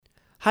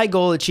Hi,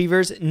 goal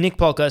achievers. Nick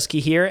Polkuski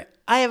here.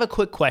 I have a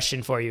quick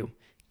question for you.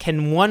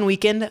 Can one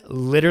weekend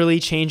literally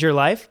change your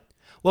life?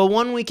 Well,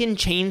 one weekend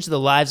changed the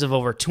lives of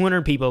over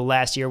 200 people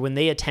last year when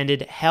they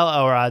attended Hal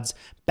Elrod's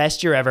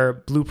Best Year Ever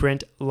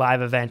Blueprint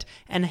live event,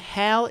 and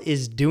Hal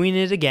is doing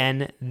it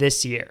again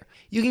this year.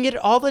 You can get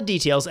all the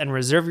details and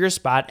reserve your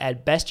spot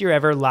at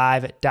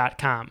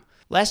bestyeareverlive.com.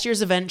 Last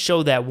year's event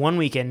showed that one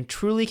weekend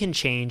truly can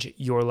change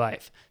your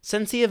life.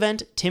 Since the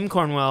event, Tim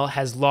Cornwell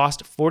has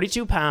lost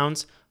 42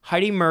 pounds,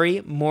 Heidi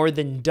Murray more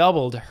than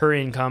doubled her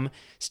income,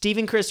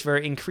 Stephen Christopher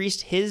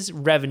increased his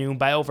revenue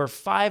by over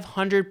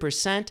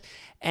 500%,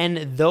 and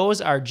those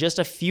are just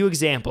a few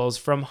examples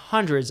from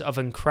hundreds of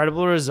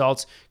incredible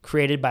results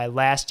created by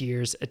last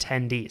year's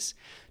attendees.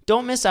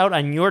 Don't miss out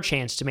on your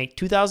chance to make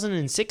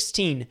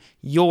 2016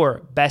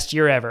 your best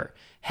year ever.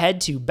 Head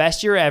to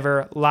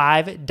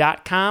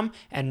bestyeareverlive.com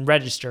and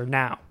register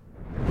now.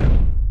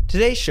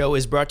 Today's show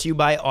is brought to you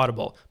by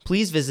Audible.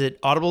 Please visit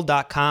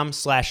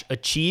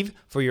audible.com/achieve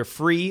for your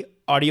free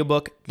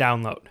audiobook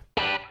download.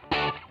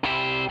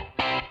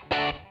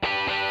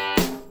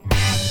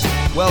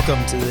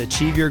 Welcome to the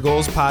Achieve Your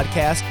Goals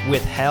podcast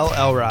with Hal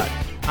Elrod.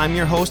 I'm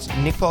your host,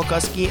 Nick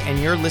Polkuski, and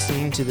you're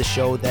listening to the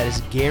show that is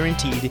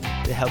guaranteed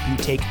to help you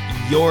take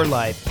your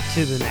life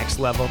to the next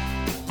level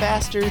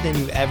faster than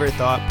you ever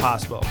thought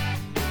possible.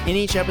 In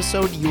each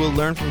episode, you will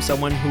learn from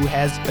someone who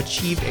has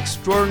achieved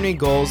extraordinary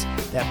goals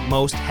that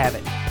most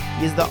haven't.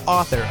 He is the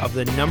author of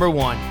the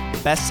 #1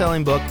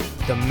 best-selling book,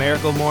 The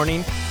Miracle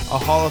Morning, a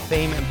Hall of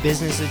Fame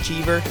business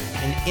achiever,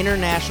 an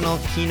international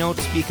keynote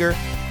speaker,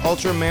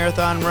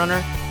 ultra-marathon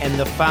runner, and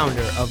the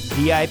founder of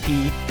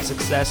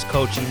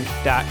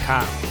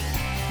VIPSuccessCoaching.com,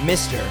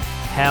 Mr.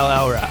 Hal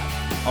Elrod.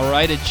 All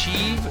right,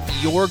 Achieve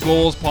Your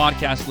Goals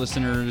podcast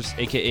listeners,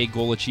 aka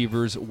Goal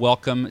Achievers,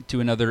 welcome to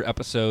another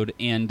episode.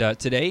 And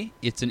today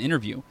it's an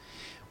interview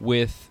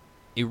with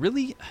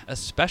a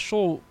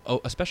special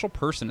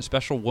person, a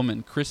special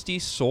woman, Christy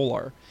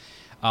Solar.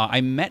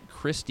 I met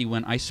Christy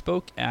when I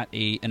spoke at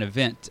an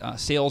event,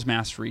 Sales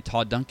Mastery,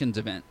 Todd Duncan's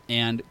event,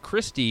 and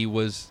Christy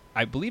was,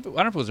 I don't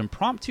know if it was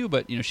impromptu,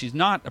 but she's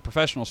not a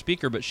professional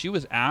speaker, but she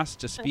was asked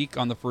to speak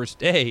on the first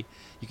day.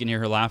 You can hear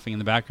her laughing in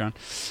the background,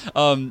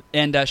 and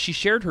she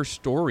shared her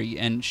story,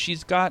 and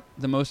she's got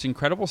the most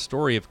incredible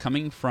story of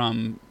coming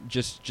from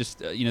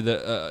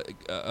a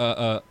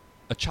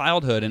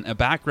childhood and a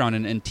background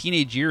and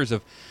teenage years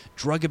of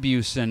drug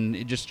abuse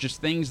and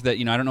just things that,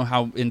 I don't know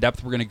how in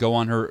depth we're going to go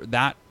on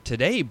that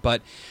today,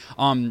 but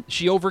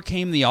she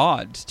overcame the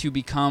odds to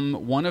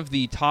become one of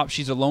the top.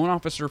 She's a loan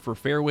officer for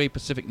Fairway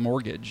Pacific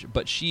Mortgage,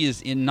 but she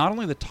is in not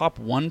only the top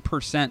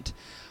 1%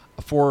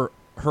 for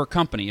her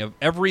company. Of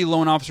every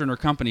loan officer in her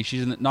company,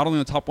 she's not only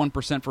in the top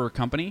 1% for her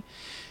company.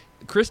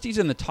 Christy's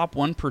in the top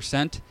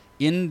 1%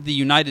 in the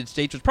United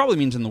States, which probably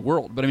means in the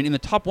world, but in the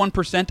top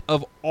 1%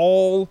 of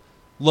all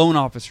loan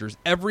officers,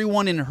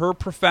 everyone in her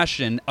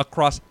profession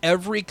across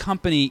every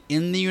company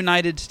in the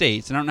United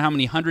States, and I don't know how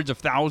many hundreds of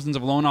thousands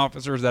of loan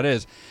officers that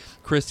is,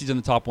 Christy's in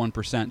the top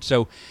 1%.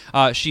 So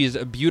she is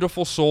a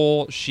beautiful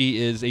soul.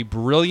 She is a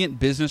brilliant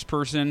business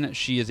person.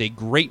 She is a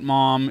great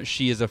mom.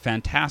 She is a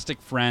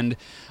fantastic friend.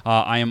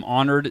 I am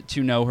honored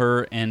to know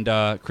her. And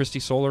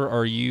Christy Solar,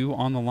 are you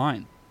on the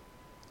line?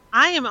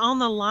 I am on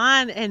the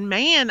line, and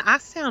man, I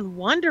sound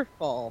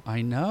wonderful.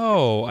 I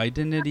know. I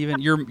didn't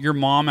even. Your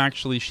mom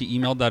actually, she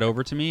emailed that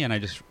over to me, and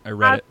I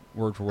read it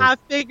word for word. I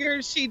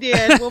figured she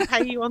did. We'll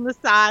pay you on the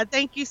side.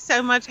 Thank you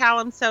so much, Hal.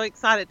 I'm so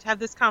excited to have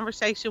this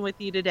conversation with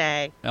you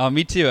today.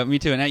 Me too. And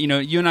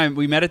you and I,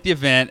 we met at the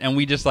event, and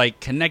we just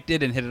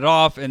connected and hit it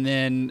off. And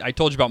then I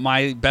told you about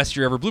my Best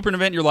Year Ever Blueprint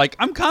event. You're like,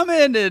 I'm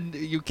coming, and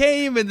you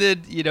came, and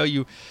then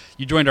you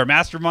joined our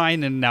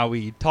mastermind, and now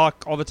we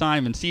talk all the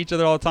time and see each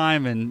other all the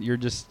time, and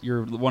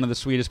you're one of the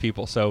sweetest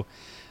people. So,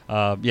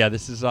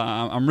 this is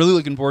I'm really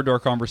looking forward to our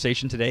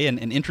conversation today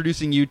and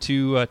introducing you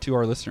to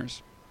our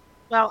listeners.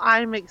 Well,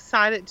 I'm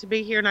excited to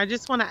be here, and I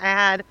just want to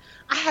add,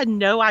 I had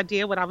no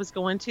idea what I was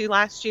going to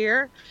last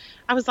year.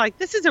 I was like,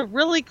 this is a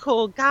really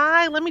cool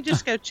guy. Let me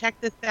just go check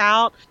this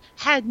out.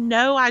 Had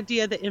no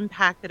idea the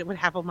impact that it would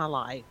have on my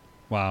life.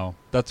 Wow,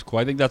 that's cool.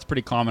 I think that's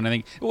pretty common. I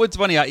think what's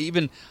funny,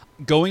 even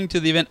going to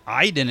the event,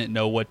 I didn't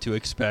know what to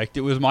expect.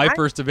 It was my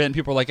first event, and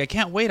people were like, I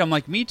can't wait. I'm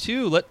like, me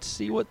too. Let's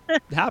see what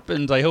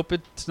happens. I hope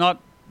it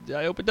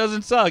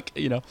doesn't suck,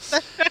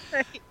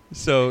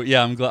 So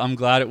yeah, I'm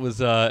glad it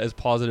was as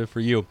positive for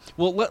you.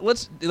 Well,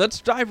 let's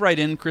dive right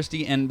in,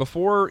 Christy. And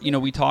before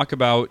we talk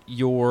about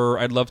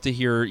I'd love to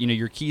hear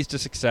your keys to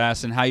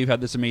success and how you've had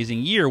this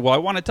amazing year. Well, I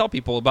want to tell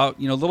people about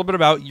a little bit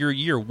about your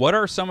year. What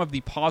are some of the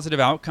positive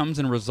outcomes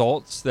and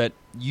results that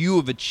you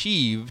have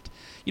achieved,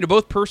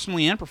 both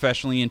personally and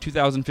professionally in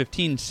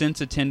 2015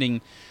 since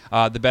attending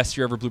the Best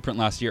Year Ever Blueprint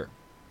last year?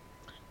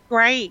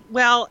 Great.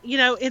 Well,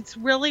 it's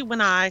really when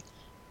I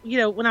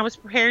was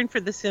preparing for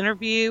this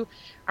interview,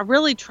 I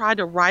really tried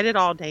to write it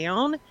all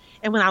down.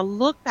 And when I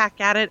look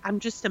back at it, I'm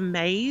just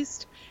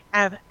amazed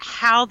of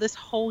how this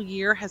whole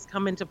year has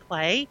come into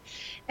play.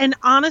 And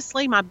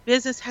honestly, my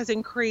business has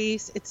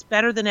increased. It's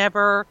better than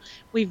ever.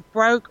 We've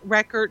broke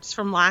records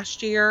from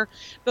last year.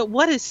 But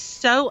what is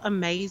so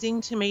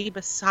amazing to me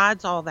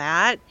besides all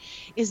that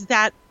is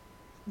that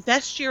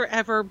Best Year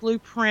Ever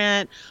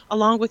Blueprint,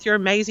 along with your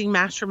amazing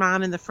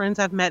mastermind and the friends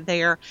I've met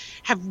there,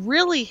 have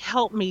really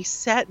helped me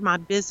set my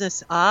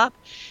business up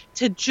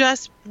to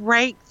just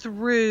break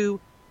through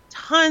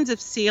tons of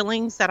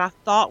ceilings that I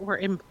thought were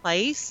in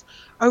place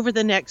over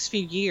the next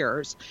few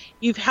years.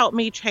 You've helped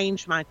me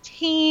change my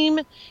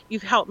team.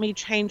 You've helped me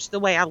change the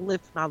way I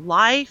live my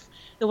life,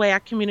 the way I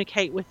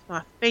communicate with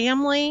my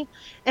family.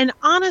 And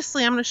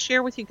honestly, I'm going to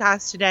share with you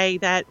guys today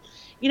that,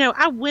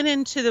 I went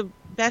into the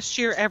Best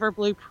Year Ever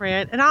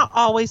Blueprint and I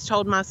always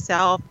told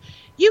myself,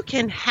 you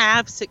can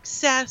have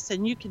success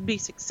and you can be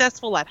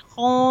successful at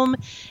home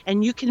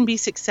and you can be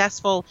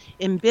successful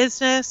in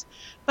business.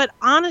 But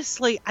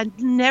honestly, I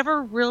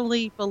never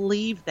really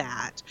believed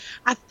that.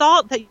 I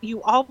thought that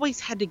you always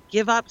had to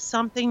give up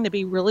something to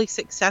be really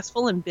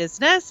successful in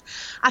business.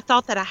 I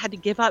thought that I had to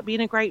give up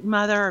being a great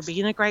mother or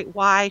being a great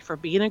wife or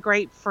being a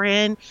great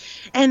friend.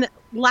 And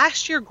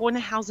last year, going to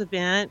Hal's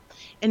event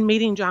and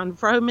meeting John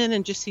Vroman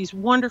and just these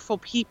wonderful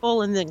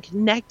people and then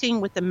connecting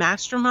with the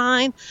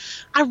mastermind,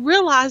 I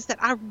realized that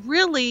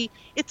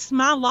it's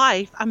my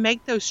life. I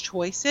make those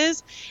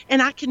choices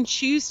and I can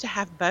choose to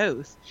have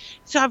both.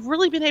 So I've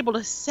really been able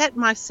to set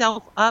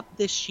myself up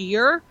this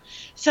year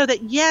so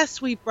that,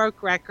 yes, we've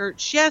broke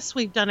records. Yes,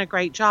 we've done a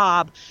great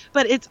job,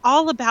 but it's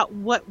all about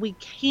what we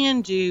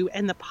can do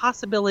and the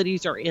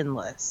possibilities are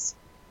endless.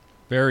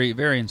 Very,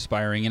 very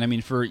inspiring. And I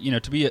mean,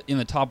 to be in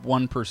the top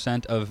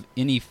 1% of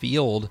any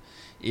field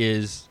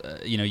is,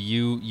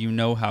 you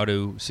know how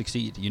to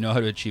succeed. You know how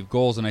to achieve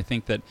goals. And I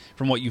think that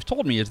from what you've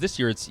told me is this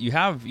year,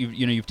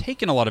 you've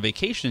taken a lot of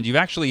vacations.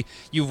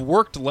 You've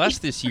worked less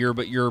this year,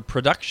 but your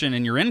production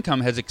and your income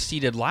has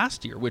exceeded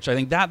last year, which I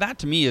think that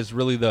to me is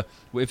really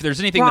if there's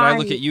anything that I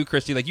look at you,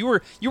 Christy, like you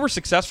were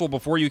successful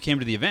before you came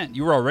to the event.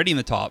 You were already in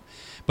the top,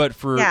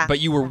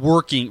 but you were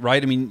working,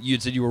 right? I mean, you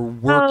said you were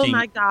working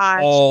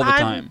all the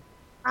time.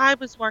 I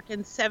was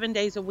working 7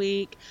 days a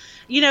week.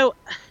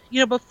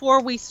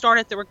 Before we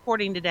started the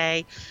recording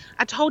today,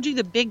 I told you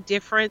the big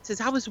difference is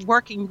I was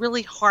working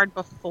really hard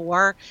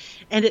before,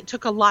 and it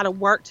took a lot of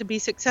work to be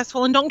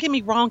successful. And don't get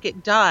me wrong,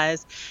 it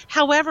does.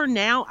 However,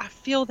 now I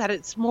feel that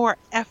it's more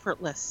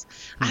effortless.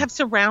 I have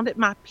surrounded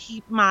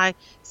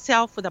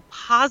myself with a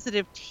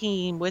positive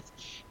team, with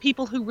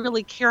people who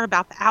really care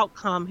about the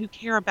outcome, who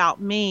care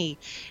about me.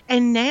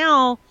 And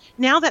now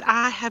that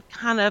I have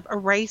kind of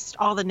erased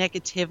all the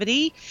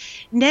negativity,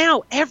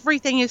 now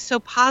everything is so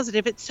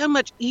positive. It's so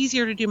much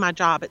easier to do my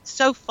job. It's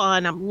so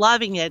fun. I'm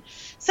loving it.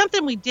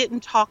 Something we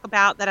didn't talk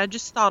about that I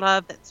just thought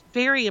of that's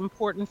very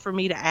important for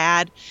me to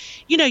add.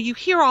 You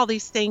hear all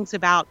these things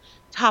about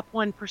top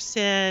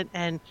 1%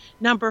 and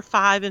number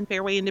 5 in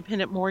Fairway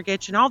Independent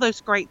Mortgage and all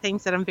those great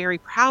things that I'm very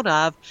proud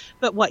of.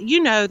 But what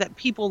that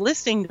people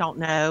listening don't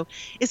know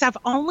is I've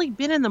only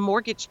been in the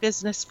mortgage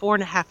business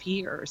 4.5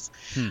 years.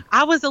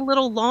 I was a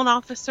little loan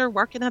officer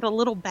working at a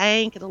little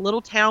bank in a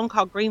little town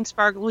called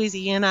Greensburg,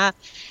 Louisiana,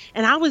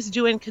 and I was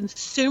doing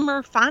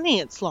consumer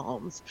finance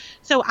loans.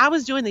 So I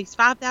was doing these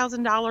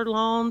 $5,000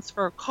 loans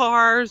for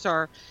cars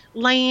or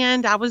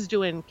land. I was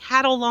doing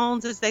cattle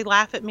loans, as they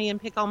laugh at me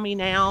and pick on me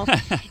now.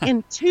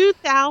 In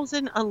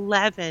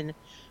 2011,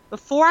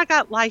 before I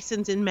got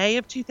licensed in May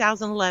of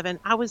 2011,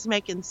 I was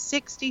making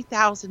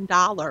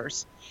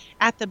 $60,000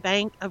 at the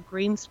Bank of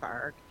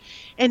Greensburg.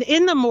 And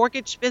in the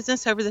mortgage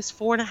business over this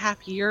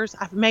 4.5 years,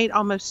 I've made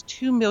almost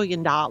 $2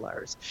 million.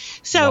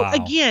 So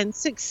Again,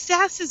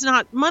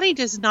 money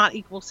does not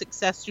equal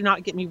success. Do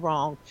not get me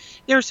wrong.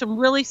 There are some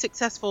really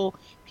successful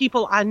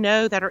people I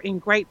know that are in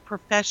great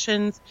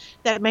professions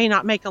that may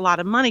not make a lot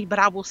of money, but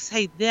I will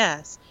say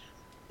this.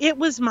 It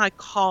was my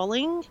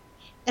calling,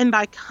 and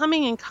by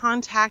coming in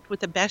contact with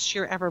the Best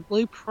Year Ever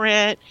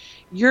Blueprint,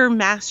 your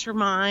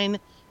mastermind,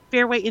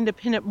 Fairway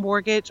Independent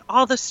Mortgage,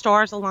 all the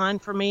stars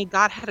aligned for me.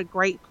 God had a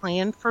great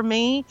plan for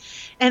me.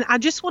 And I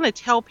just want to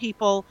tell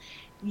people,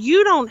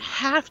 you don't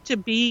have to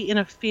be in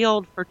a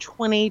field for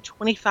 20,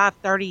 25,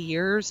 30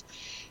 years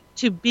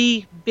to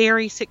be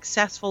very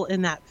successful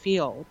in that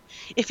field.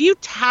 If you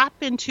tap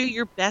into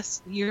your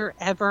best year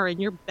ever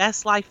and your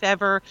best life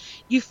ever,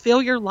 you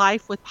fill your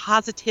life with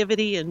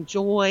positivity and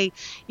joy,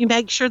 you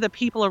make sure the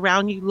people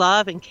around you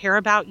love and care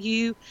about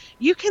you,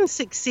 you can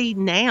succeed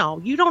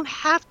now. You don't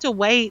have to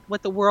wait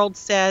what the world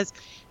says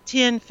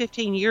 10,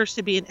 15 years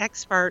to be an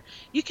expert.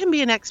 You can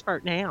be an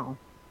expert now.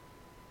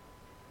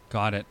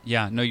 Got it.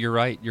 Yeah. No, you're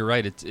right. You're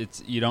right.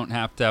 It's you don't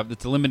have to have.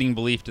 It's a limiting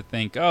belief to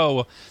think.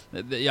 I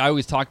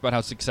always talk about how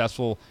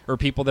successful, or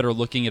people that are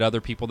looking at other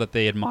people that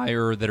they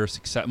admire that are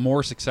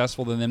more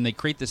successful than them. They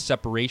create this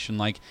separation.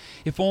 Like,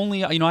 if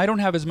only I don't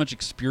have as much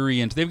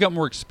experience. They've got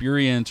more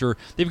experience, or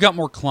they've got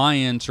more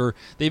clients, or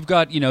they've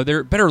got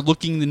they're better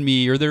looking than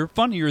me, or they're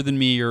funnier than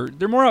me, or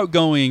they're more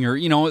outgoing, or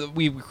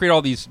we create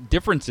all these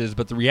differences.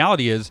 But the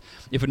reality is,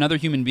 if another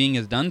human being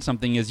has done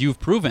something, as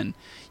you've proven,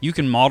 you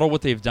can model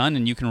what they've done,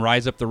 and you can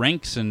rise up the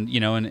ranks and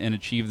and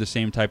achieve the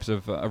same types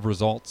of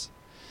results.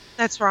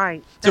 That's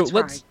right. So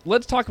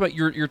let's talk about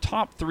your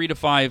top 3 to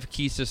 5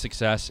 keys to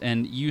success.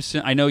 And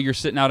I know you're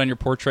sitting out on your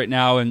porch right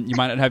now, and you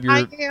might not have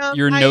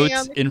your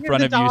notes in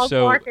front of you.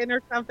 So barking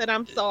or something.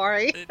 I'm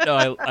sorry.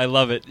 No, I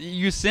love it.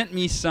 You sent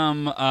me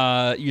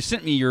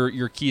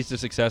your keys to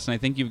success, and I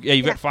think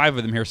you've got 5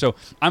 of them here. So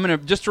I'm gonna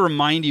just to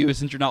remind you,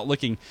 since you're not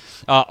looking,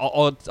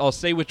 I'll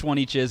say which one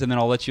each is, and then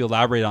I'll let you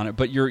elaborate on it.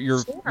 But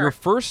your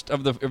first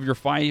of your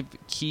 5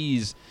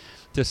 keys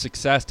to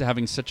success, to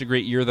having such a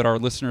great year that our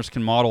listeners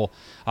can model.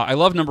 I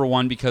love number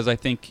 1 because I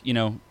think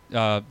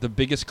the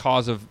biggest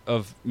cause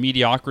of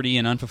mediocrity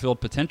and unfulfilled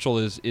potential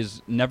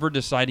is never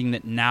deciding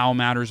that now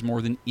matters more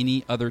than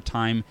any other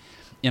time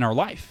in our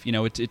life.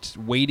 It's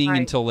waiting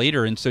until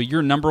later. And so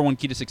your number 1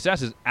 key to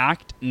success is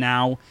act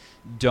now,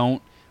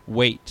 don't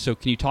wait. So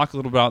can you talk a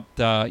little about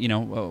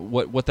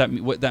what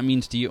that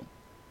means to you?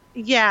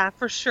 Yeah,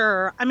 for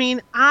sure. I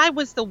mean, I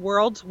was the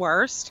world's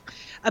worst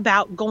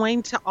about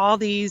going to all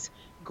these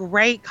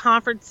great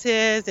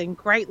conferences and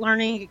great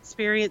learning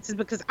experiences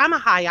because I'm a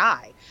high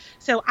I.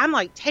 So I'm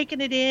like taking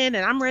it in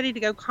and I'm ready to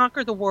go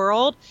conquer the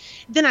world.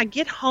 Then I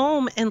get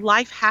home and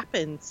life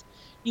happens.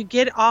 You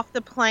get off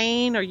the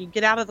plane or you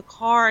get out of the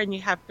car and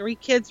you have 3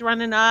 kids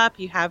running up.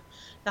 You have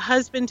the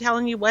husband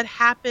telling you what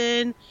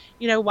happened,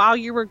 while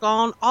you were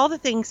gone. All the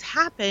things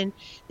happen.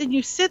 Then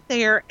you sit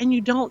there and you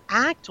don't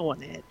act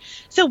on it.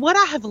 So what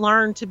I have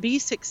learned to be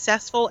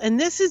successful, and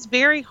this is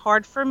very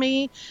hard for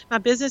me, my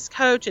business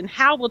coach and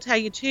Hal will tell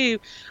you too,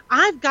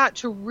 I've got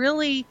to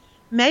really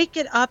make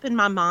it up in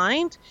my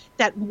mind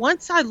that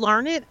once I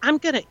learn it, I'm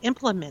going to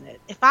implement it.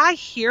 If I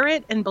hear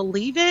it and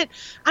believe it,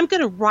 I'm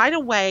going to right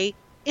away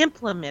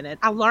implement it.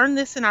 I learned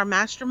this in our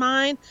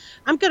mastermind.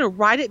 I'm going to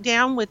write it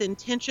down with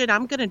intention.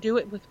 I'm going to do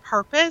it with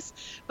purpose,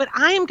 but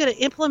I am going to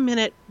implement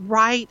it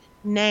right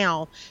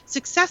now.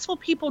 Successful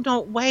people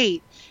don't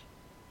wait.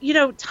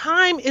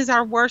 Time is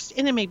our worst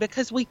enemy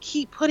because we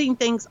keep putting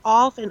things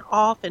off and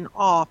off and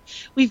off.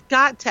 We've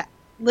got to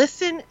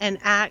listen and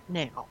act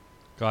now.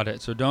 Got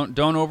it. So don't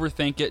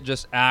overthink it.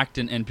 Just act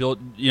and build,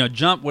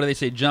 jump. What do they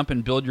say? Jump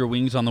and build your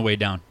wings on the way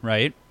down,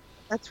 right?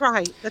 That's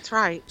right. That's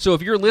right. So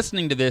if you're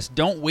listening to this,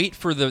 don't wait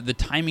for the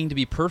timing to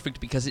be perfect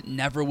because it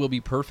never will be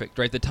perfect,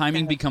 right? The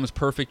timing becomes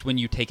perfect when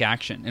you take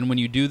action and when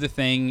you do the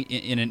thing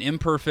in an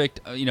imperfect,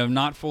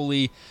 not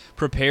fully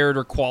prepared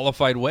or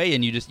qualified way,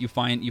 and you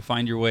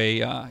find your way,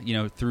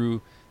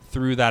 through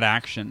that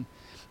action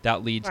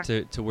that leads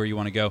to where you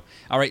want to go.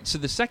 All right. So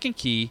the second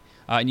key.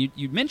 And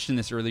you mentioned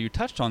this earlier, you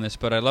touched on this,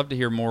 but I'd love to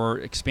hear more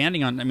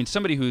expanding on.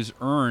 Somebody who's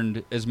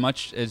earned as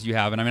much as you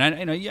have, and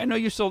I know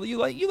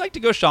you like to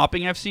go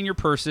shopping. I've seen your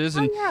purses,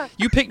 and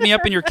you picked me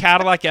up in your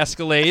Cadillac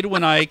Escalade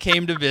when I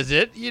came to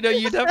visit. You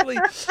definitely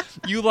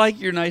you like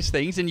your nice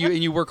things, and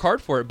you work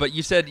hard for it. But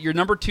you said your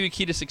number 2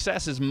 key to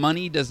success is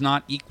money does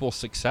not equal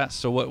success.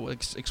 So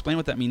explain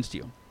what that means to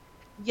you?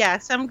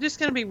 Yes, I'm just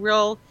going to be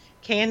real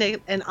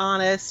candid and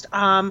honest.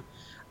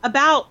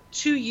 About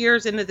 2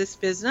 years into this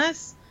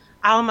business,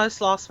 I almost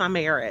lost my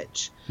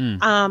marriage.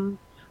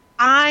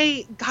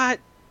 I got,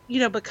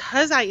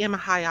 because I am a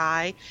high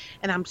I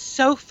and I'm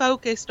so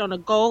focused on a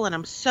goal and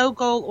I'm so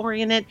goal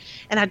oriented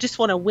and I just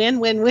want to win,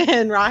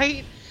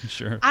 right?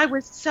 Sure. I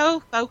was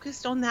so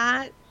focused on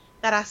that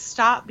I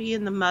stopped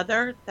being the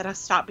mother, that I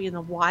stopped being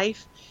the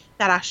wife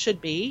that I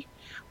should be.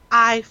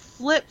 I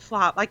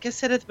flip-flop. Like I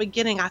said at the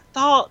beginning, I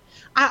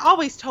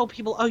always told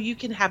people, oh, you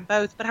can have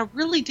both, but I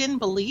really didn't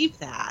believe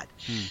that.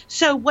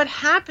 So what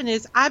happened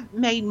is I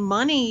made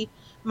money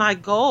my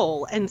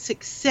goal and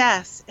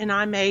success, and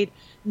I made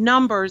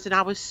numbers, and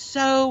I was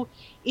so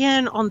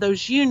in on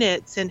those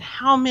units and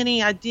how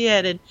many I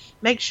did and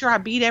make sure I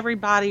beat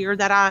everybody or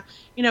that I,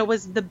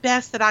 was the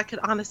best that I could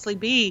honestly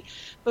be.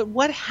 But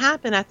what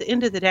happened at the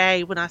end of the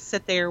day when I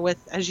sit there with,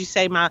 as you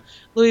say, my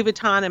Louis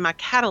Vuitton and my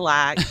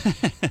Cadillac,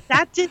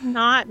 that did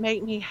not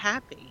make me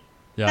happy.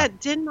 Yeah. That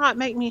did not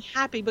make me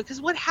happy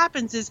because what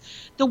happens is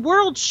the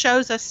world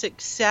shows us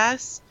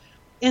success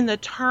in the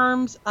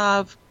terms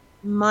of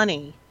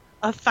money,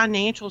 of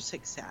financial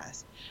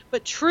success.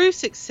 But true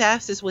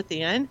success is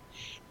within.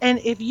 And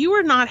if you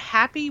are not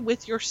happy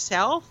with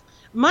yourself,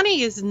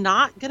 money is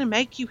not going to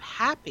make you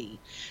happy.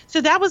 So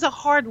that was a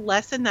hard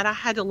lesson that I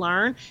had to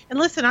learn. And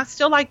listen, I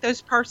still like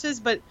those purses,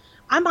 but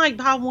I might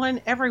buy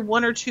one every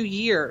 1 or 2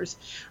 years.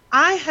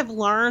 I have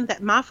learned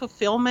that my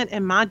fulfillment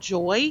and my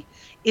joy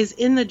is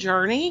in the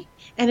journey,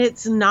 and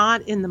it's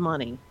not in the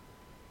money.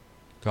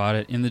 Got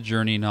it. In the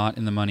journey, not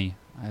in the money.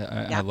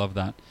 I love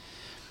that.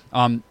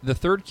 The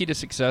third key to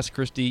success,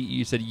 Christy,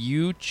 you said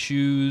you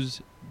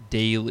choose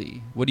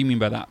daily. What do you mean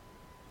by that?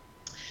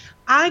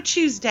 I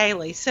choose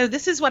daily. So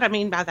this is what I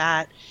mean by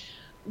that.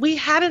 We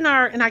had and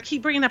I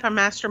keep bringing up our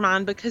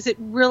mastermind because it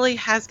really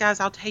has, guys,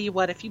 I'll tell you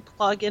what, if you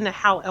plug into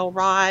Hal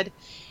Elrod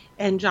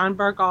and John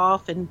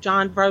Berghoff and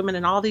John Vroman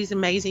and all these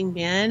amazing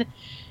men,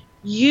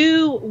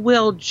 you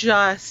will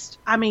just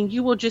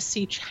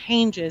see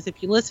changes.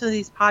 If you listen to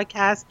these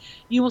podcasts,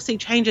 you will see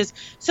changes.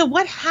 So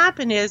what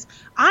happened is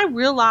I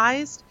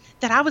realized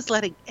that I was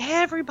letting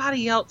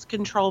everybody else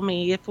control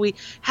me. If we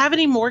have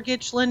any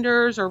mortgage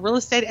lenders or real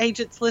estate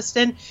agents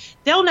listening,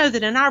 they'll know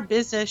that in our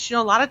business, a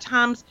lot of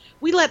times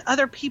we let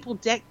other people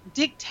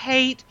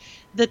dictate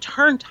the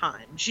turn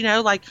times,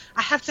 like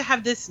I have to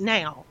have this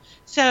now.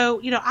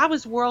 So, I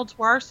was world's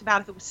worst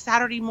about if it was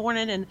Saturday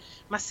morning and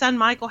my son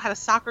Michael had a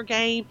soccer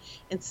game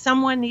and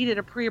someone needed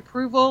a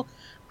pre-approval,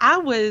 I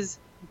was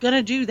going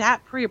to do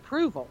that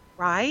pre-approval,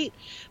 right?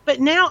 But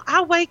now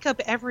I wake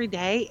up every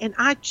day and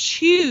I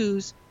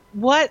choose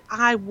what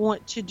I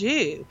want to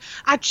do.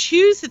 I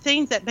choose the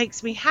things that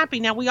makes me happy.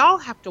 Now, we all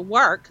have to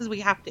work because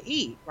we have to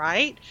eat,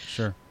 right?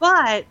 Sure.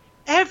 But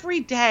every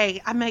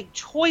day I make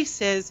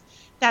choices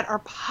that are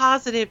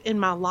positive in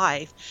my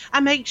life.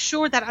 I make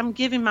sure that I'm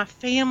giving my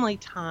family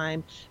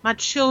time, my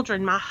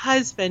children, my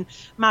husband,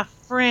 my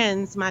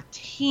friends, my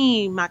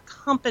team, my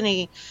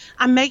company.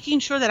 I'm making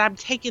sure that I'm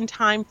taking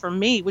time for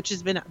me, which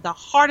has been the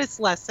hardest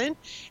lesson.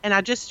 And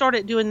I just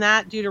started doing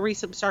that due to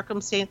recent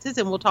circumstances,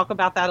 and we'll talk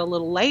about that a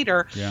little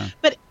later. Yeah.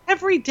 But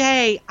every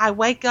day I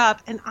wake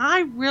up and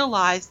I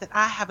realize that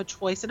I have a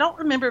choice. I don't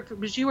remember if it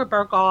was you or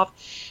Berghoff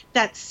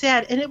that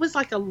said, and it was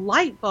like a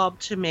light bulb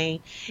to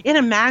me in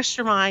a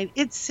mastermind.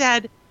 It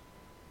said,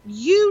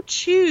 you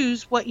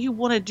choose what you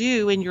want to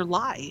do in your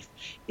life.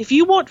 If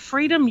you want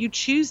freedom, you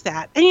choose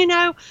that. And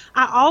I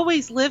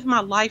always live my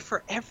life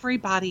for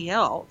everybody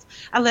else.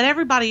 I let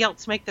everybody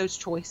else make those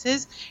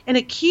choices. And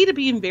a key to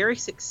being very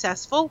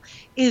successful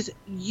is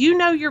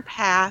your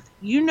path,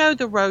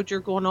 the road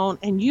you're going on,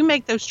 and you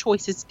make those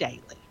choices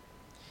daily.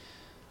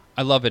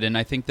 I love it. And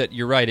I think that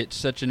you're right. It's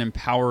such an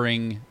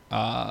empowering,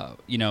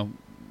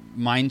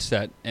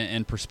 mindset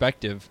and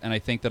perspective, and I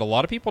think that a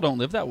lot of people don't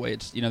live that way.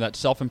 It's that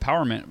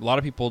self-empowerment. A lot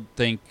of people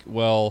think,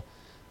 well,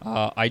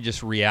 I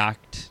just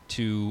react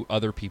to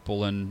other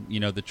people and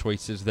the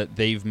choices that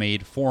they've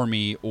made for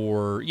me,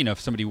 or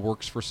if somebody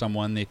works for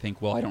someone, they think,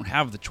 well, I don't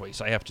have the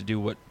choice. I have to do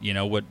what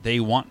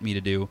they want me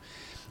to do.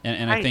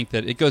 And right. I think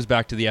that it goes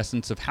back to the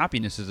essence of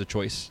happiness as a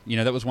choice.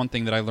 That was one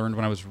thing that I learned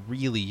when I was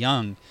really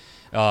young.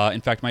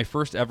 In fact, my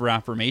first ever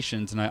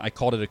affirmations, and I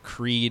called it a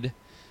creed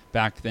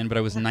back then, but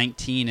I was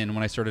 19, and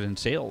when I started in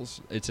sales,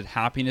 it said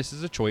happiness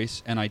is a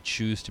choice and I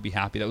choose to be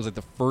happy. That was like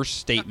the first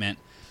statement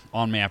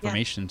on my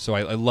affirmation. So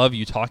I love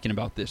you talking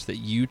about this, that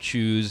you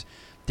choose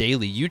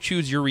daily. You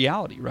choose your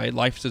reality, right?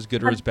 Life's as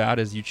good or as bad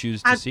as you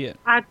choose to see it.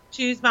 I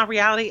choose my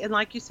reality, and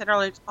like you said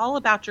earlier, it's all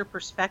about your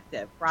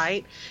perspective,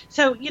 right?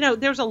 So,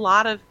 there's a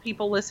lot of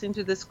people listening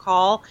to this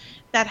call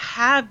that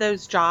have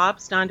those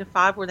jobs 9 to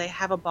 5 where they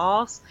have a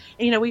boss.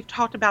 And, we've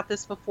talked about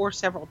this before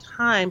several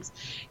times.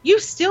 You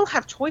still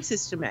have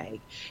choices to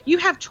make. You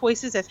have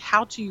choices as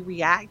how to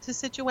react to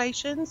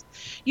situations.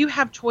 You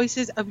have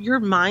choices of your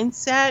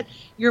mindset,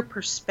 your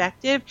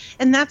perspective.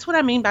 And that's what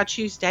I mean by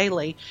choose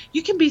daily.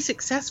 You can be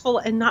successful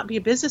and not be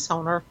a business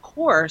owner, of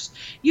course.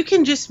 You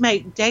can just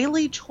make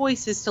daily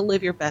choices to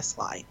live your best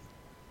life.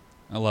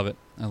 I love it.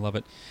 I love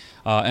it.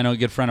 I know a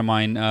good friend of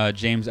mine,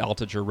 James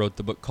Altucher, wrote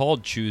the book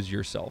called Choose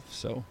Yourself.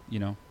 So,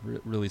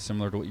 really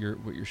similar to what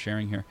you're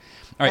sharing here.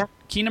 All right,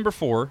 Key number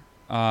 4.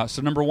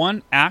 So number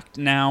 1, act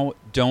now,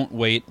 don't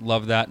wait.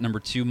 Love that. Number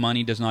 2,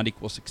 money does not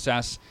equal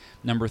success.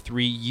 Number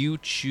 3, you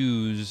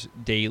choose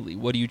daily.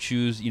 What do you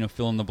choose?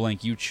 Fill in the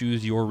blank. You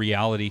choose your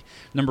reality.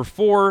 Number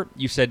 4,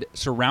 you said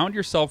surround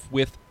yourself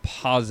with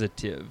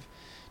positive.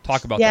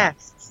 Talk about that.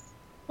 Yes.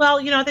 Well,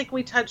 I think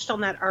we touched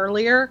on that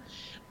earlier,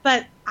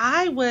 but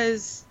I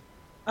was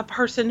a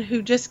person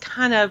who just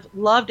kind of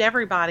loved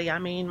everybody. I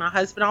mean, my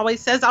husband always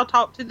says I'll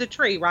talk to the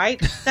tree,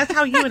 right? That's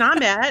how you and I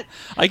met.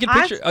 I can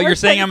picture. You're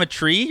saying I'm a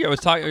tree?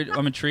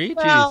 I'm a tree?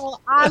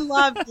 Well, I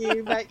love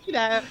you, but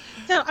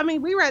so I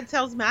mean, we were at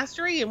Sales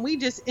Mastery and we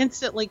just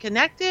instantly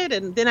connected,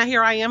 and then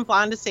here I am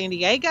flying to San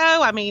Diego.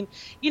 I mean,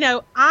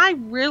 I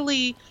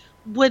really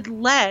would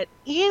let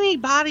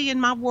anybody in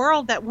my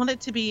world that wanted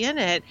to be in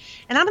it.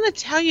 And I'm going to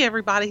tell you,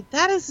 everybody,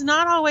 that is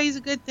not always a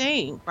good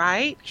thing,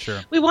 right?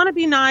 Sure. We want to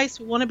be nice.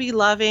 We want to be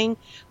loving.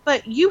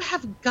 But you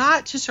have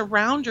got to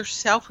surround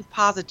yourself with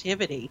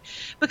positivity.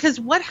 Because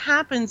what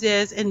happens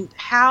is, and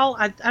how,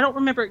 I don't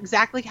remember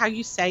exactly how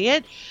you say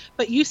it,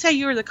 but you say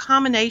you're the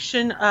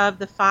combination of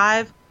the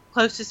 5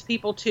 closest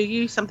people to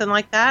you, something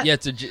like that. Yeah,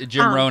 it's a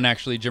Jim Rohn,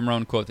 actually. Jim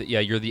Rohn quote that,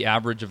 you're the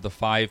average of the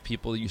 5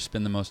 people you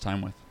spend the most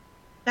time with.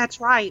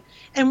 That's right.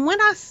 And when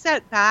I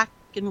sat back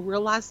and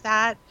realized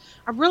that,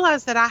 I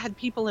realized that I had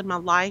people in my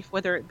life,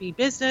 whether it be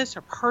business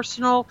or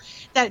personal,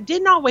 that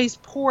didn't always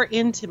pour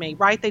into me,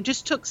 right? They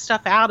just took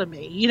stuff out of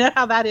me. You know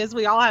how that is.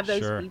 We all have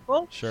those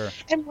people. Sure.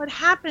 And what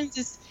happens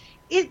is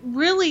it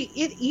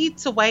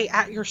eats away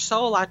at your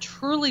soul. I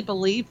truly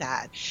believe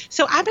that.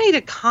 So I made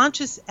a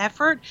conscious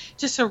effort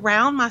to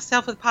surround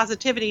myself with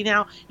positivity.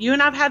 Now, you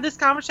and I've had this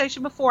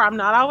conversation before. I'm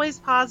not always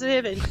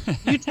positive, and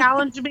you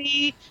challenged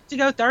me to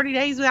go 30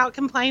 days without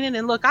complaining.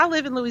 And look, I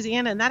live in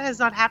Louisiana, and that has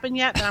not happened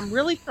yet, but I'm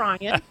really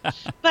trying.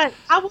 But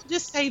I will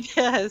just say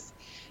this.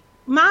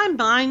 my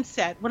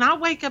mindset, when I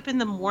wake up in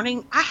the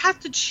morning, I have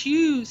to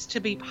choose to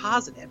be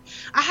positive.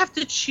 I have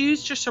to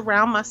choose to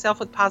surround myself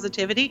with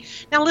positivity.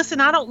 Now, listen,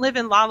 I don't live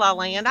in La La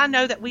Land. I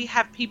know that we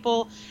have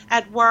people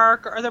at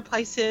work or other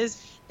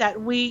places that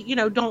we,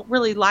 don't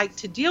really like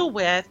to deal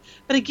with.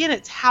 But again,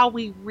 it's how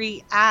we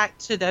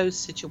react to those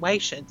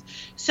situations.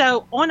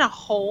 So, on a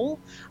whole,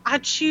 I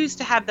choose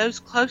to have those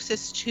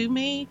closest to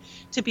me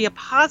to be a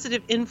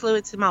positive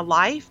influence in my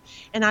life,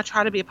 and I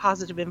try to be a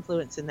positive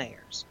influence in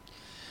theirs.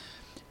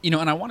 And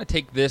I want to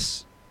take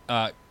this,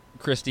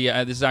 Christy,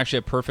 this is actually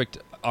a perfect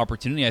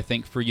opportunity, I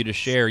think, for you to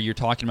share. You're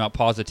talking about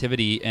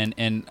positivity,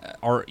 and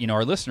our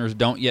listeners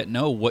don't yet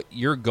know what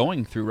you're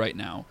going through right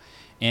now,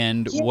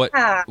 and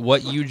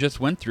what you just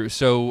went through.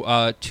 So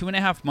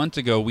 2.5 months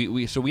ago,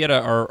 we had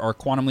our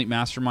Quantum Leap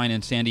Mastermind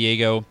in San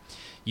Diego.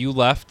 You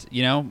left,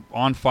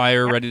 on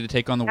fire, ready to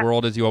take on the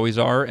world as you always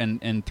are,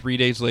 and 3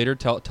 days later,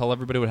 tell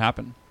everybody what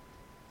happened.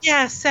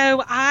 Yeah,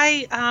 so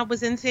I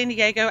was in San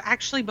Diego.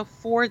 Actually,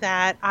 before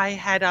that, I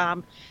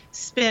had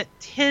spent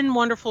 10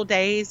 wonderful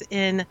days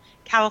in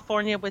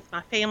California with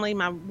my family,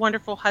 my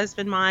wonderful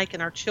husband, Mike,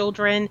 and our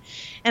children.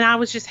 And I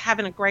was just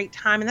having a great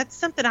time. And that's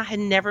something I had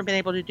never been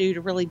able to do,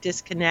 to really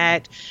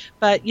disconnect.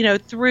 But,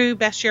 through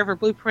Best Year Ever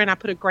Blueprint, I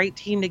put a great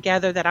team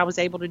together that I was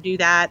able to do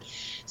that.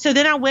 So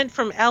then I went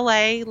from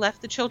LA,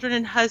 left the children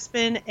and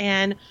husband,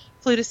 and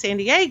flew to San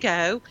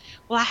Diego.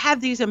 Well, I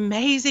had these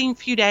amazing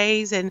few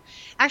days, and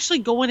actually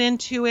going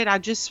into it, I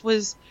just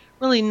was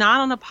really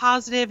not on a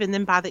positive. And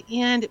then by the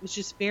end, it was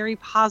just very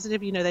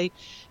positive. They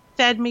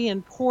fed me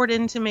and poured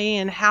into me,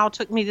 and Hal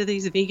took me to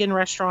these vegan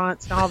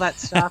restaurants and all that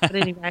stuff. But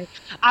anyway,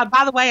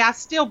 by the way, I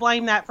still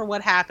blame that for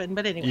what happened.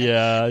 But anyway.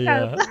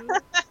 Yeah.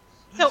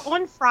 So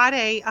on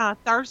Thursday,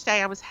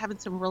 I was having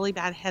some really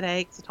bad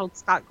headaches. I told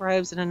Scott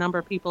Groves and a number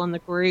of people in the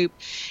group.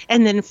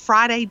 And then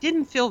Friday,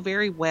 didn't feel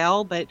very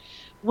well, but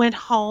went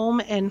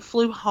home and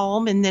flew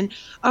home. And then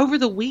over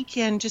the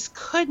weekend, just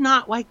could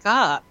not wake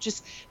up.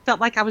 Just felt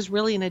like I was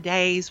really in a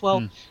daze.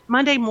 Well,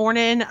 Monday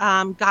morning,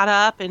 got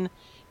up and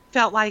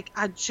felt like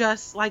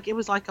it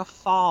was like a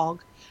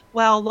fog.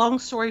 Well, long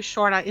story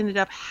short, I ended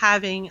up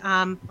having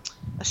a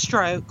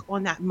stroke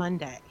on that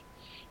Monday.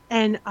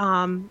 And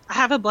I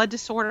have a blood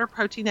disorder,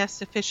 protein S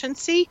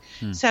deficiency,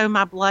 so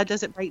my blood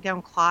doesn't break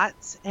down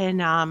clots.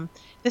 And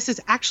this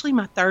is actually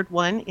my third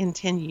one in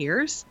 10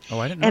 years. Oh,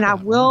 I didn't know and that. I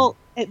will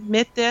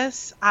admit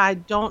this, I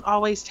don't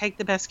always take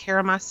the best care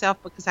of myself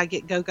because I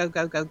get go.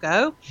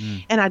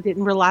 And I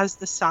didn't realize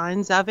the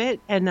signs of it.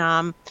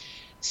 And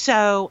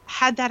so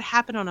had that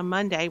happen on a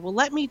Monday, well,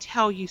 let me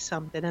tell you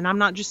something. And I'm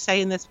not just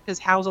saying this because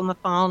Hal's on the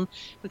phone,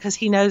 because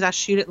he knows I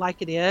shoot it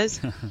like it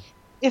is.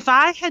 If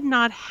I had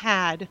not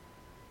had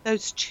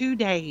those 2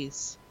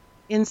 days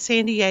in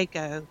San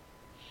Diego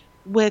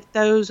with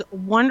those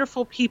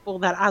wonderful people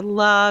that I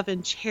love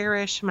and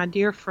cherish, my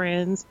dear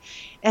friends,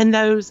 and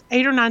those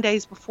 8 or 9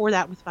 days before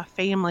that with my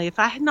family, if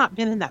I had not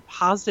been in that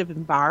positive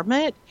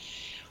environment,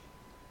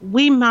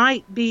 we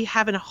might be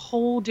having a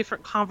whole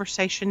different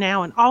conversation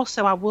now. And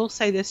also, I will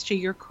say this to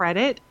your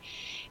credit,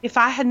 if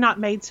I had not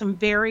made some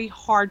very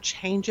hard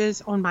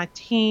changes on my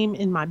team,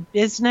 in my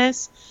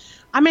business,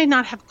 I may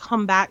not have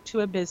come back to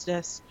a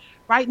business.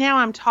 Right now,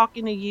 I'm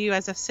talking to you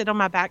as I sit on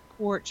my back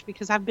porch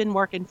because I've been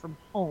working from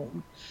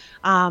home.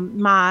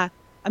 My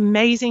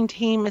amazing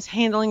team is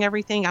handling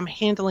everything. I'm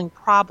handling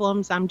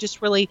problems. I'm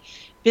just really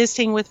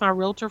visiting with my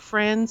realtor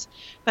friends.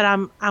 But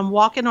I'm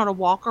walking on a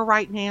walker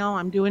right now.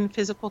 I'm doing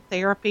physical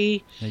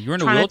therapy. Yeah, you were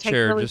in a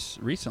wheelchair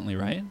just recently,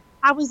 right?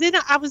 I was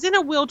in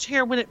a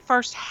wheelchair when it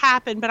first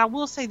happened, but I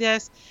will say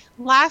this.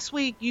 Last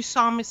week, you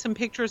saw some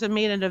pictures of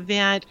me at an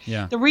event.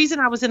 Yeah. The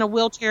reason I was in a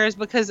wheelchair is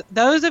because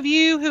those of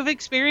you who've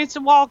experienced a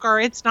walker,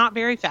 it's not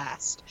very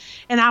fast.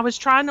 And I was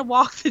trying to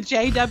walk the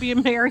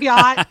JW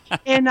Marriott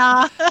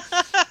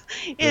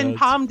in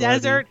Palm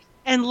Desert.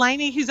 And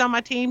Lainey, who's on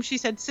my team, she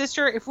said,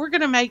 "Sister, if we're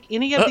going to make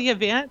any of the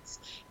events,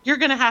 you're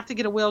going to have to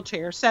get a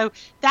wheelchair." So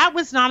that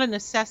was not a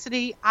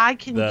necessity. I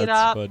can get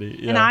up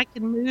and I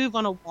can move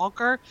on a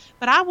walker.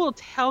 But I will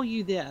tell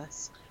you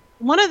this.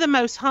 One of the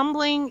most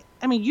humbling,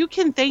 you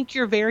can think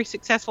you're very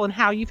successful in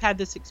how you've had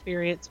this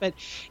experience, but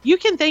you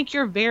can think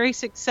you're very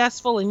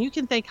successful and you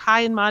can think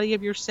high and mighty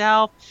of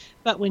yourself.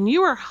 But when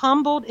you are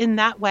humbled in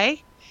that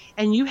way,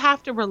 and you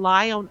have to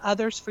rely on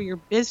others for your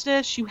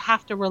business, you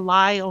have to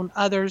rely on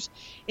others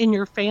in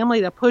your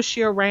family to push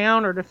you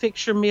around or to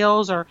fix your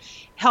meals or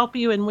help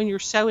you. And when you're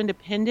so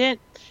independent,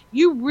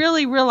 you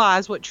really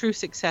realize what true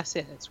success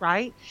is,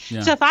 right?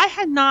 Yeah. So if I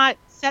had not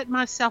set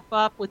myself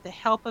up with the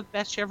help of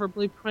Best Year Ever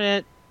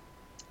Blueprint,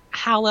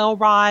 Hal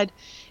Elrod,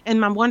 and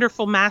my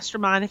wonderful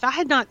mastermind, if I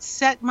had not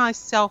set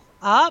myself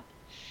up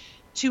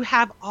to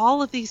have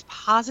all of these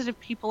positive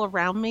people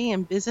around me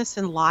in business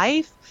and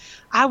life,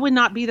 I would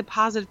not be the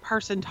positive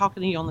person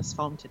talking to you on this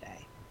phone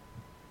today.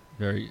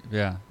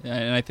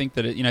 And I think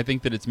that I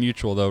think that it's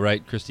mutual, though,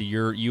 right, Christy?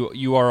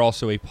 You are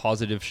also a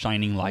positive,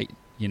 shining light.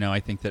 I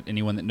think that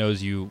anyone that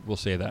knows you will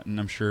say that, and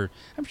I'm sure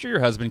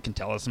your husband can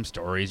tell us some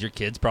stories. Your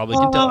kids probably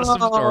can tell us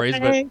some stories.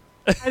 Write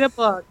a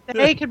book.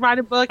 They could write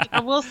a book.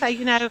 I will say,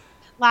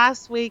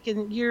 last week,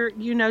 and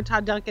you know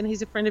Todd Duncan,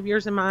 he's a friend of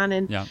yours and mine,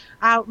 and Yeah.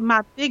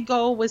 my big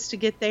goal was to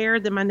get there.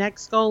 Then my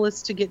next goal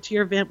is to get to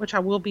your event, which I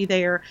will be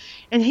there.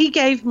 And he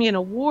gave me an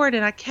award,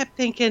 and I kept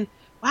thinking,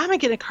 why am I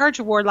getting a Courage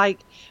Award? Like,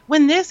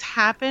 when this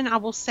happened, I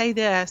will say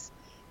this.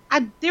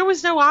 There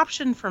was no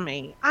option for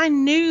me. I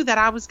knew that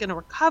I was going to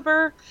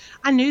recover.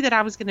 I knew that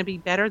I was going to be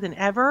better than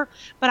ever.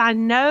 But I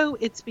know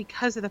it's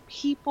because of the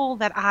people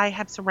that I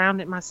have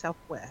surrounded myself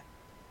with.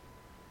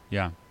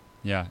 Yeah.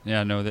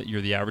 No, that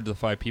you're the average of the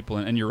 5 people,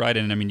 and you're right.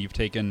 And I mean, you've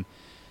taken,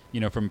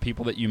 from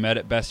people that you met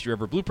at Best Year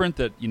Ever Blueprint,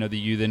 that that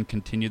you then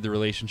continued the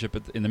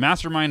relationship in the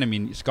mastermind. I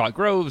mean, Scott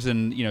Groves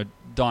and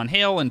Don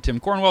Hale and Tim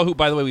Cornwell, who,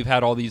 by the way, we've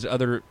had all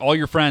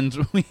your friends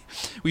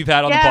we've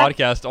had on the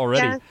podcast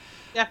already. Yes.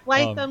 Jeff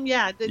Latham,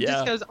 it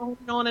just goes on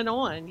and on and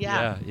on.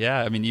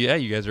 Yeah. I mean, you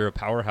guys are a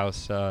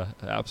powerhouse,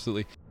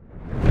 absolutely.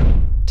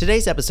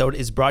 Today's episode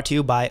is brought to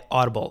you by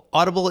Audible.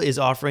 Audible is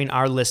offering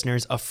our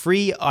listeners a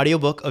free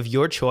audiobook of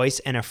your choice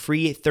and a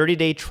free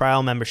 30-day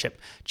trial membership.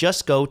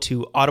 Just go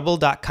to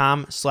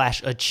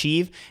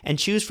audible.com/achieve and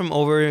choose from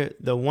over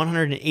the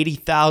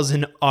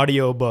 180,000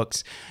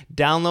 audiobooks.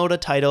 Download a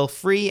title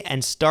free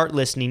and start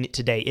listening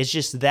today. It's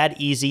just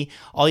that easy.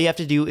 All you have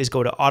to do is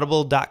go to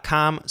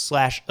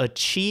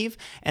audible.com/achieve,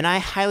 and I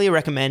highly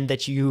recommend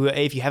that you,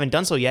 if you haven't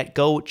done so yet,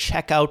 go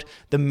check out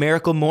the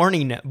Miracle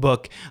Morning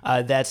book.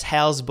 That's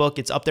Hal's book.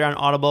 It's up there on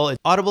Audible.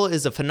 Audible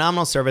is a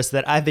phenomenal service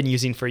that I've been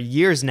using for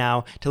years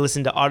now to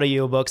listen to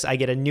audiobooks. I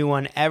get a new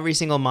one every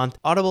single month.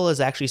 Audible is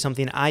actually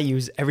something I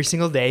use every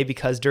single day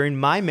because during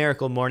my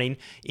Miracle Morning,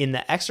 in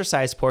the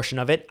exercise portion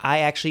of it, I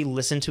actually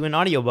listen to an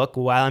audiobook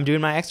while I'm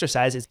doing my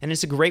exercises, and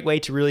it's a great way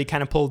to really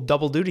kind of pull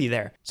double duty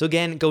there. So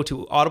again, go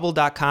to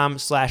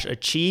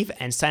audible.com/achieve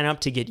and sign up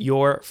to get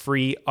your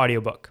free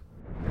audiobook.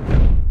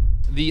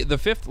 The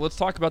fifth, let's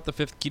talk about the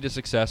 5th key to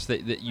success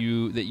that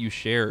you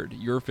shared.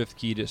 Your 5th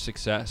key to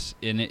success,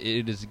 and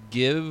it is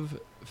give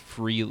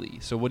freely.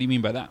 So what do you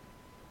mean by that?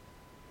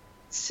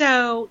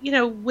 So,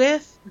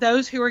 with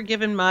those who are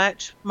given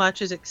much,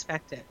 much is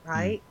expected,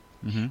 right?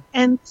 Mm-hmm.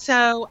 And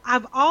so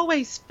I've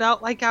always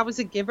felt like I was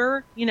a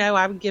giver.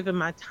 I would give him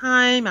my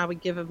time. I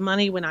would give him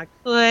money when I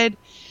could.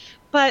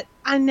 But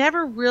I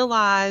never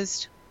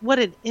realized what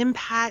an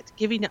impact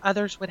giving to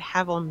others would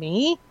have on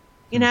me.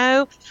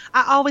 I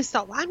always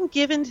thought, well, I'm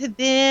giving to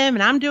them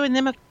and I'm doing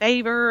them a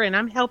favor and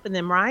I'm helping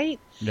them, right?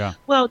 Yeah.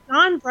 Well,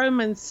 Don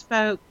Broman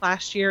spoke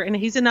last year, and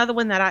he's another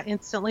one that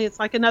it's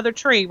like another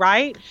tree,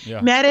 right?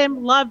 Yeah. Met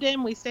him, loved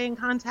him. We stay in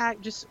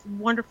contact, just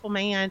wonderful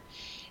man.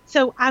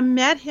 So I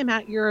met him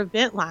at your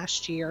event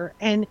last year,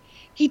 and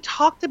he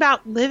talked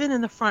about living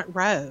in the front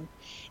row.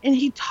 And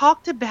he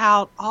talked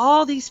about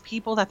all these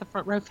people that the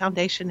Front Row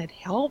Foundation had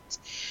helped,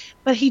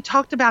 but he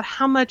talked about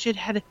how much it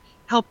had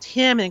helped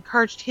him and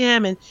encouraged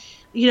him. And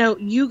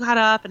you got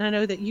up, and I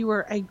know that you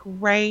were a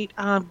great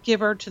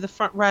giver to the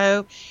front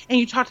row, and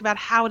you talked about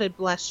how it had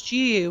blessed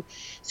you.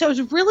 So it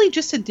was really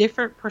just a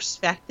different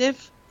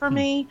perspective for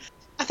me.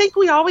 I think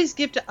we always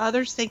give to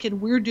others thinking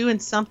we're doing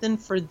something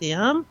for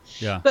them.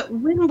 Yeah. But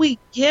when we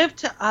give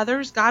to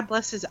others, God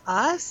blesses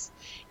us.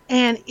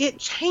 And it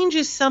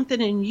changes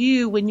something in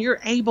you when you're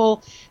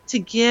able to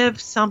give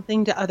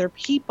something to other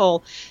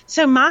people.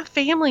 So my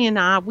family and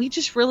I, we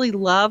just really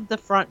love the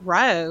front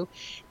row.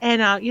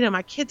 And,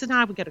 my kids and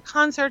I would go to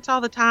concerts all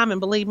the time. And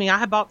believe me, I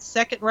have bought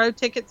second row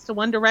tickets to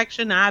One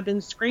Direction. I've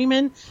been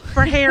screaming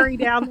for Harry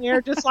down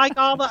there, just like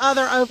all the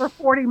other over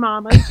 40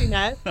 mamas,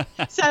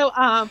 So,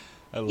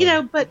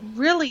 but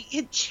really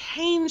it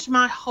changed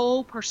my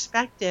whole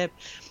perspective.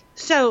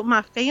 So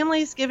my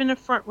family's given a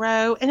front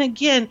row. And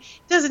again,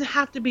 it doesn't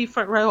have to be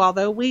front row,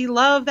 although we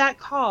love that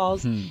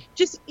cause.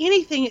 Just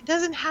anything. It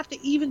doesn't have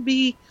to even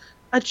be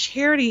a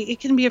charity. It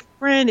can be a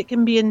friend. It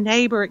can be a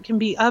neighbor. It can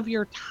be of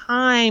your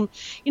time.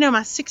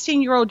 My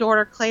 16-year-old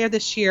daughter, Claire,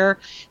 this year,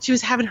 she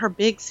was having her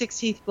big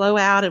 16th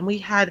blowout, and we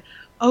had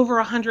over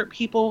 100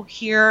 people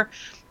here.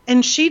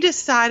 And she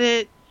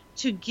decided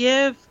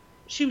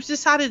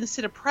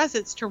instead of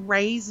presents to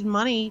raise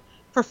money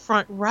for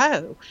front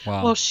row.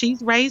 Wow. Well,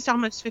 she's raised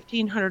almost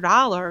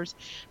 $1,500.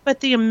 But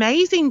the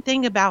amazing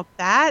thing about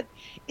that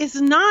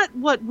is not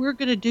what we're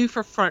going to do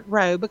for front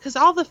row, because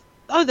the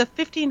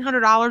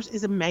 $1,500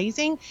 is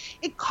amazing.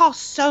 It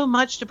costs so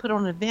much to put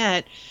on an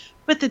event.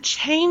 But the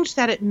change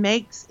that it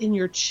makes in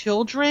your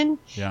children,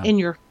 in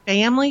your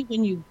family,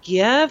 when you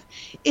give,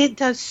 it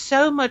does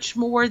so much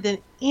more than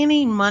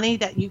any money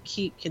that you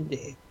keep can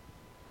do.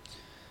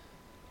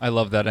 I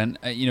love that. And,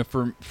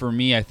 for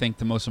me, I think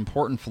the most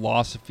important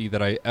philosophy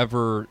that I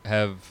ever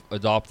have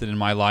adopted in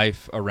my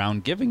life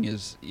around giving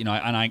is, and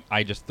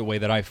I just, the way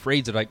that I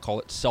phrase it, I call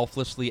it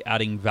selflessly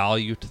adding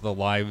value to the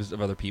lives of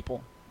other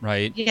people.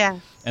 Right. Yeah.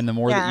 And the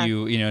more that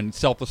and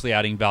selflessly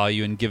adding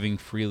value and giving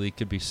freely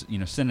could be,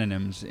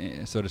 synonyms,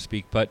 so to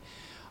speak. But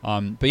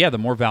yeah, the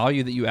more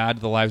value that you add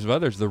to the lives of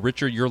others, the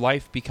richer your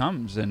life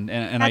becomes. And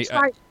That's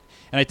right.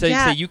 And I tell you,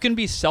 Yeah. say you can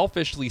be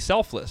selfishly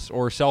selfless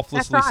or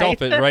selflessly That's right.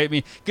 selfish, right? I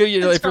mean,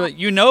 That's right. if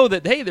you know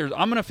that, hey,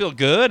 I'm going to feel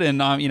good,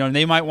 and and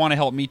they might want to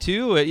help me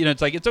too.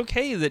 It's like it's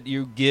okay that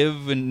you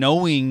give, and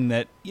knowing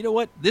that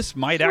what this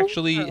might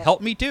actually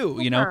help me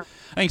too. Sure.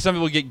 I think some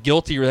people get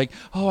guilty or like,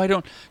 oh, I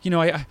don't,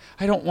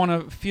 I don't want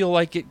to feel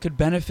like it could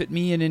benefit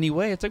me in any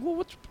way. It's like,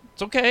 well,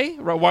 it's okay.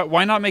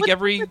 Why not make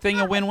everything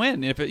a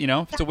win-win? If if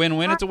it's a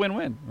win-win, it's a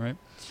win-win, right?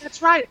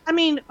 That's right. I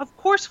mean, of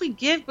course we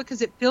give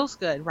because it feels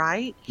good,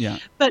 right? Yeah.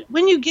 But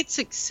when you get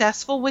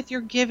successful with your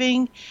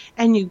giving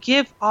and you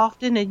give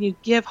often and you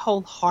give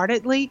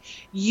wholeheartedly,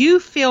 you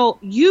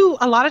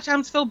a lot of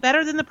times feel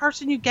better than the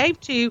person you gave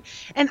to.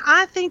 And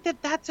I think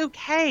that that's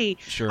okay.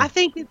 Sure. I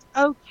think it's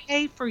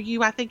okay for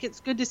you. I think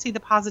it's good to see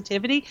the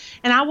positivity.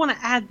 And I want to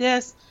add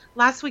this.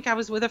 Last week I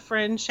was with a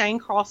friend, Shane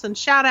Carlson.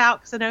 Shout out,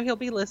 because I know he'll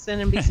be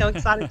listening and be so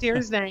excited to hear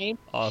his name.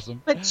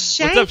 Awesome. But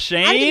Shane, what's up,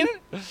 Shane?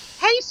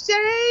 Hey,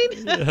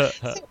 Shane.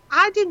 So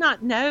I did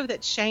not know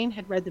that Shane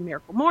had read The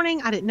Miracle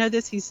Morning. I didn't know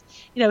this. He's,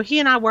 he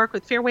and I work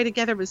with Fairway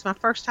together. It was my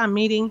first time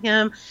meeting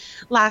him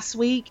last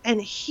week.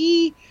 And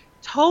he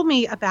told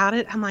me about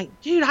it. I'm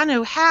like, dude, I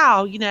know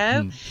how,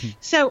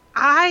 So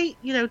I,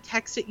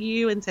 texted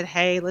you and said,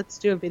 hey, let's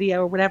do a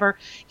video or whatever.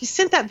 You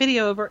sent that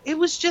video over. It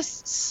was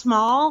just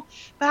small,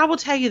 but I will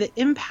tell you the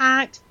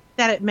impact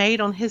that it made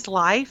on his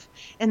life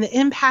and the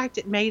impact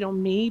it made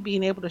on me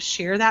being able to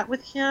share that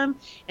with him.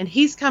 And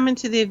he's coming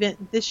to the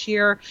event this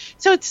year.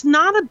 So it's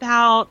not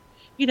about,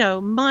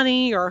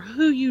 money or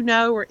who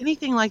or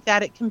anything like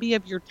that. It can be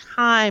of your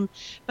time.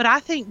 But I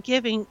think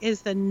giving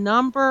is the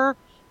number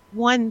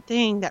one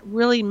thing that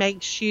really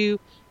makes you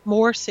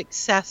more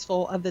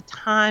successful of the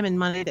time and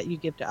money that you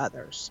give to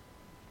others.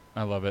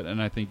 I love it,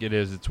 and I think it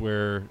is. It's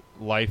where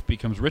life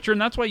becomes richer,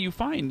 and that's why you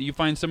find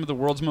some of the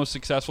world's most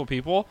successful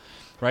people,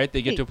 right?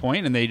 They get to a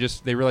point and they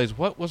realize,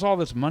 what was all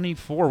this money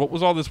for? What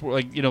was all this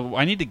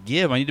I need to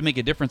give. I need to make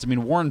a difference. I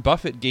mean, Warren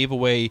Buffett gave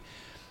away,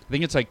 I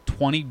think it's like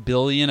 $20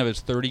 billion of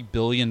his $30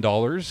 billion.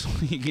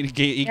 He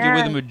gave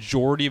away the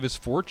majority of his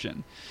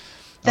fortune.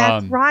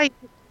 That's right.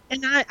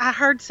 And I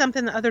heard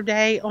something the other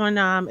day on,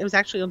 it was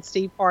actually on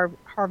Steve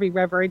Harvey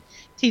Reverend,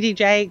 T.D.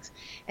 Jakes,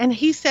 and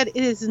he said it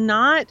is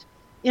not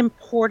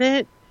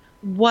important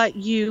what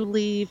you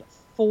leave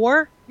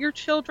for your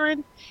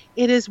children.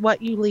 It is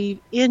what you leave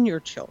in your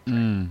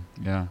children.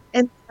 Yeah.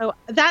 And so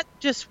that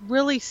just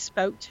really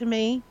spoke to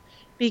me,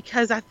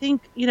 because I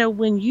think,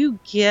 when you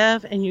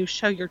give and you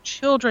show your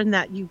children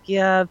that you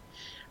give,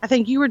 I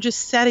think you are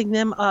just setting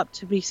them up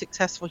to be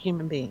successful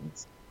human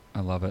beings. I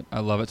love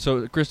it.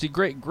 So, Christy,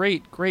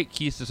 great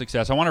keys to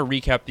success. I want to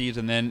recap these,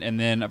 and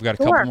then I've got a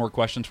couple more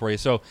questions for you.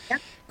 So, yeah.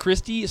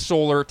 Christy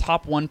Solar,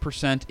 top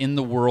 1% in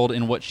the world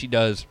in what she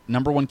does.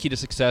 Number one key to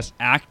success: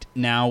 act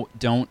now,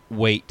 don't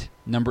wait.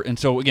 And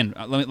so again,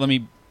 let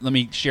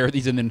me share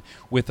these, and then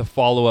with a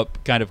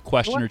follow-up kind of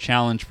question or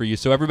challenge for you.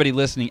 So, everybody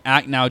listening,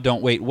 act now,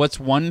 don't wait.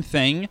 What's one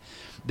thing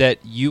that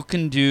you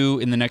can do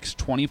in the next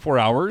 24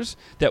 hours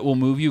that will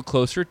move you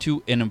closer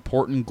to an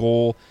important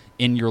goal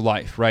in your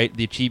life, right?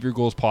 The Achieve Your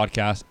Goals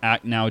podcast,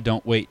 act now,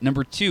 don't wait.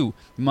 Number 2,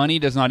 money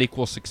does not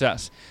equal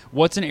success.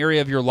 What's an area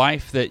of your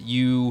life that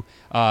you,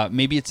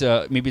 maybe it's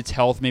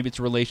health, maybe it's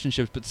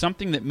relationships, but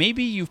something that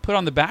maybe you've put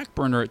on the back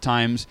burner at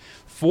times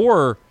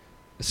for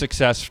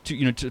success,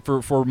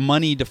 for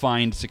money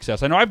defined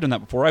success. I know I've done that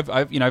before. I've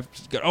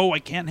got, I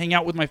can't hang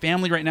out with my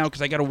family right now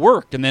because I got to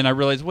work, and then I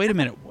realized, wait a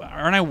minute,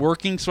 aren't I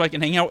working so I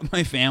can hang out with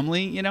my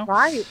family?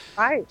 Right.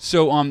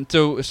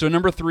 So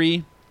number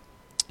 3,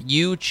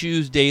 you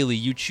choose daily.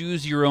 You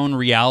choose your own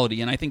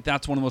reality, and I think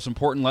that's one of the most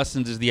important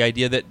lessons, is the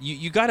idea that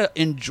you got to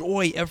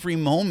enjoy every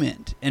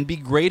moment and be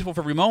grateful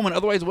for every moment.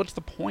 Otherwise, what's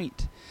the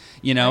point?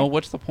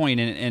 What's the point?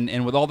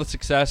 And with all the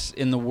success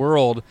in the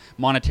world,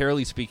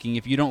 monetarily speaking,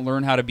 if you don't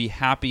learn how to be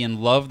happy and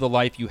love the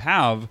life you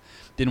have,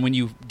 then when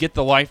you get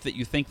the life that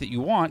you think that you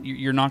want,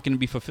 you're not going to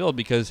be fulfilled,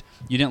 because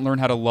you didn't learn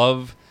how to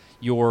love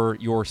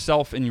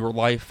yourself and your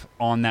life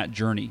on that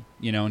journey.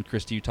 And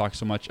Christy, you talk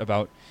so much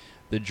about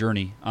the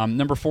journey.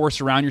 Number 4,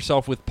 surround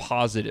yourself with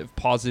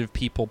positive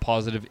people,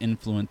 positive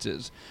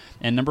influences.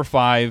 And number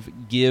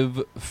 5,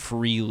 give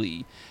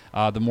freely.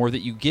 The more that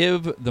you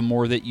give, the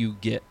more that you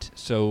get.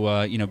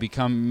 So,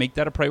 make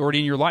that a priority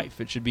in your life.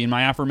 It should be in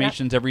my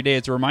affirmations every day.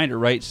 It's a reminder,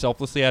 right?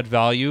 Selflessly add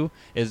value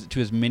to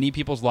as many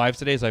people's lives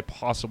today as I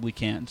possibly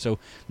can. So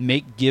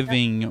make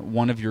giving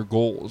one of your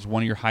goals,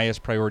 one of your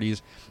highest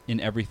priorities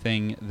in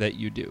everything that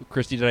you do.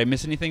 Christy, did I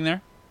miss anything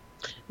there?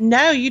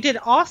 No, you did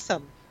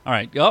awesome. All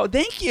right. Oh,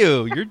 thank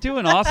you. You're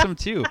doing awesome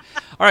too.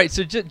 All right.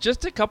 So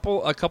just a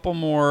couple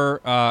more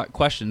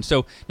questions.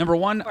 So number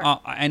 1,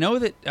 I know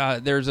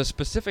that there's a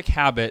specific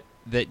habit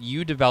that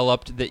you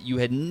developed that you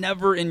had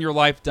never in your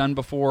life done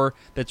before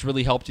that's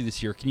really helped you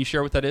this year. Can you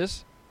share what that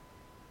is?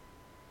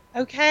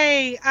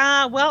 Okay.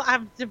 Well,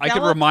 I've developed. I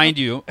can remind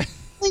you.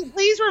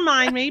 Please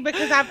remind me,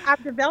 because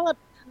I've developed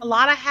A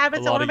lot of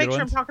habits. A lot I want to of make good sure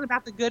ones? I'm talking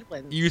about the good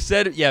ones. You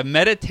said,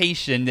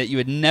 meditation, that you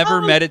had never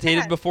Oh, meditated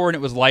yes. before and it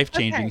was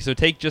life-changing. Okay. So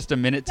take just a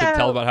minute to So-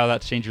 tell about how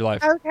that's changed your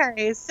life.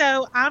 Okay,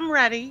 so I'm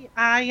ready.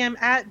 I am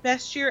at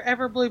Best Year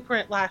Ever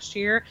Blueprint last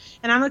year,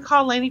 and I'm going to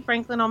call Lainey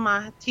Franklin on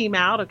my team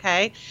out,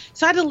 okay?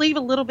 So I had to leave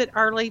a little bit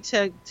early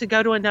to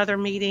go to another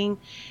meeting,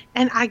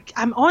 and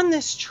I'm on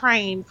this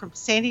train from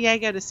San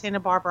Diego to Santa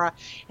Barbara,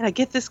 and I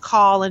get this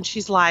call, and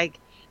she's like,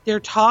 they're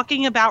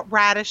talking about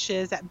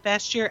radishes at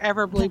Best Year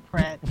Ever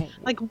Blueprint.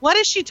 Like, what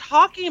is she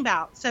talking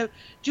about? So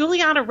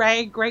Juliana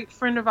Ray, great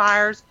friend of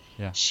ours,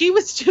 Yeah. she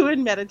was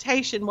doing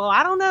meditation. Well,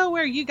 I don't know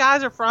where you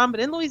guys are from, but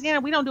in Louisiana,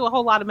 we don't do a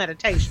whole lot of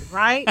meditation,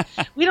 right?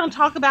 We don't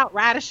talk about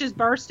radishes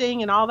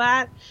bursting and all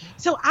that.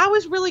 So I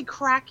was really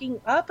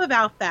cracking up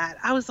about that.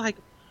 I was like,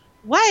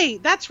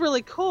 wait, that's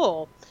really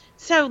cool.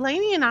 So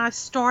Lainey and I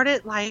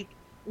started like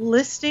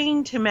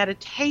listening to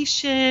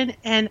meditation,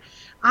 and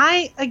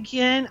I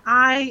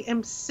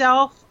am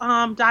self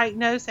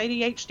diagnosed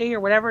ADHD or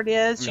whatever it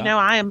is. Yeah. You know,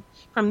 I am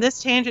from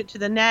this tangent to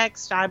the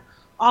next. I'm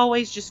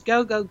always just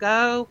go, go,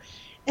 go.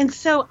 And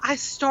so I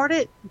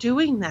started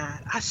doing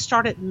that. I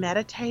started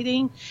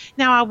meditating.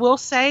 Now, I will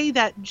say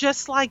that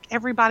just like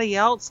everybody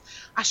else,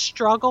 I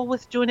struggle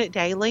with doing it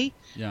daily,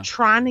 Yeah.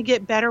 trying to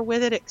get better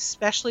with it,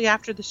 especially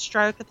after the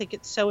stroke. I think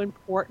it's so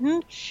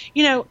important.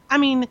 You know, I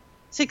mean,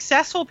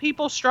 successful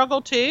people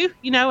struggle too,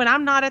 you know, and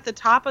I'm not at the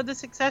top of the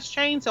success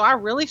chain, so I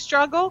really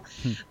struggle.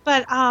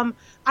 But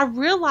I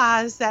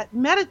realized that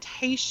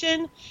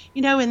meditation,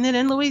 you know, and then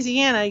in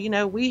Louisiana, you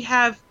know, we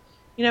have,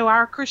 you know,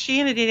 our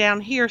Christianity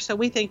down here, so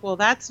we think, well,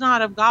 that's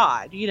not of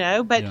God, you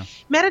know. But Yeah.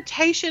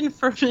 meditation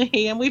for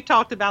me, and we've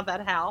talked about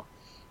that, Hal,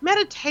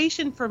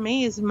 meditation for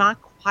me is my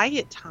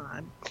quiet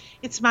time.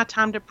 It's my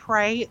time to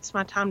pray. It's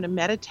my time to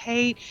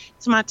meditate.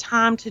 It's my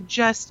time to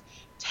just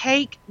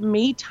take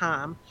me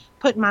time,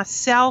 put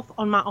myself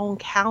on my own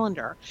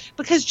calendar.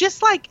 Because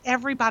just like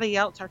everybody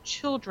else, our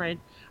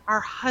children, our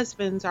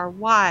husbands, our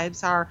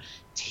wives, our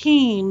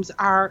teams,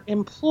 our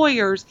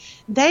employers,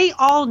 they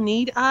all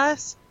need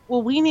us.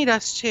 Well, we need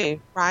us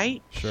too,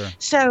 right? Sure.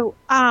 So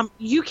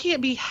you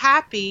can't be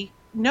happy.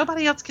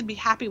 Nobody else can be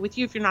happy with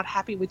you if you're not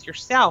happy with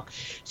yourself.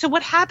 So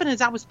what happened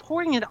is I was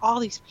pouring into all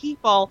these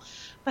people,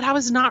 but I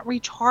was not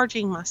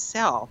recharging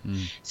myself.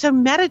 So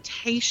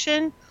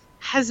meditation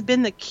has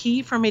been the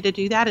key for me to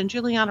do that. And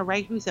Juliana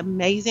Ray, who's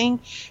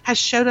amazing, has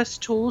showed us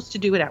tools to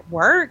do it at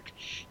work,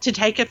 to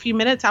take a few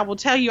minutes. I will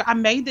tell you, I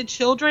made the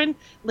children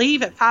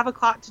leave at 5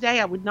 o'clock today.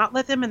 I would not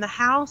let them in the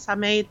house.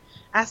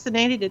 Asked the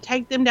nanny to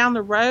take them down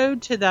the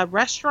road to the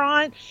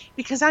restaurant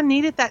because I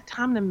needed that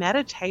time to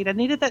meditate. I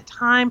needed that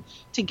time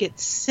to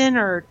get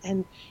centered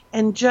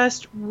and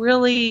just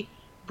really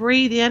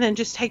breathe in and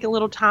just take a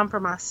little time for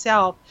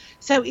myself.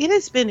 So it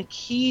has been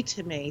key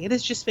to me. It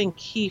has just been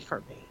key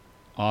for me.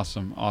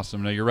 Awesome.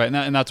 No, you're right,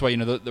 and that's why, you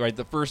know,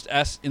 the first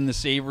S in the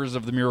savors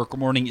of the Miracle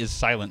Morning is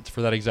silent,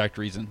 for that exact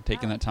reason,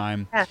 taking that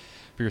time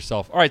for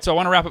yourself. All right, so I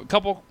want to wrap up a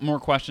couple more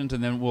questions,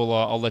 and then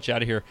I'll let you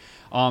out of here.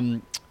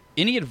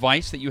 Any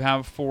advice that you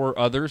have for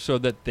others so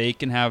that they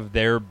can have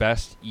their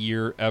best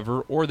year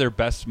ever or their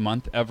best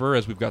month ever,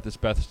 as we've got this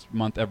best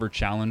month ever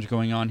challenge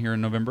going on here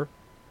in November?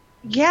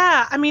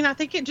 Yeah, I mean, I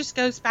think it just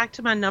goes back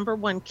to my number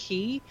one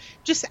key.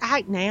 Just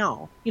act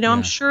now. You know, Yeah.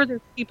 I'm sure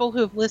there's people who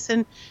have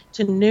listened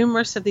to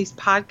numerous of these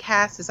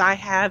podcasts as I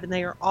have, and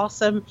they are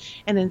awesome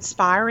and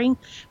inspiring.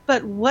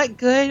 But what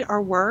good are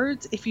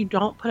words if you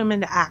don't put them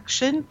into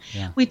action?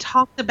 Yeah. We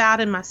talked about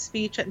in my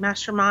speech at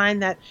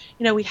Mastermind that,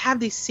 you know, we have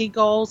these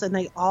seagulls and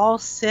they all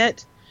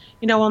sit,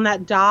 you know, on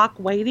that dock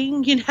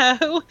waiting, you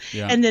know,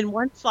 Yeah. and then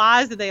one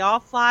flies and they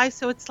all fly.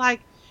 So it's like,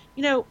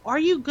 you know, are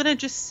you going to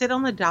just sit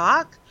on the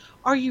dock?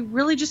 Are you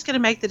really just going to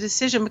make the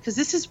decision? Because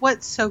this is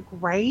what's so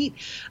great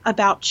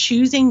about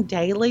choosing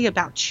daily,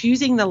 about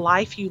choosing the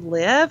life you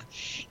live.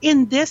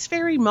 In this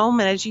very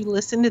moment, as you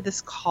listen to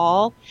this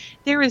call,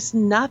 there is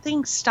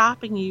nothing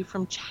stopping you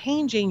from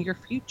changing your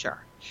future,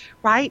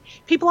 right?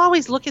 People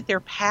always look at their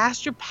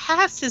past. Your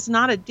past is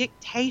not a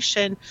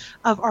dictation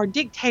of or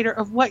dictator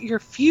of what your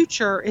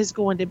future is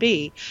going to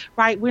be,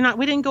 right? We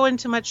didn't go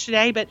into much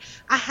today, but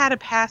I had a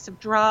past of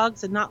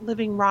drugs and not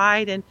living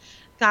right, and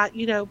got,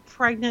 you know,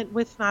 pregnant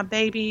with my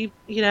baby,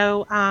 you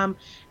know,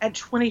 at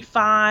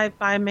 25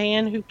 by a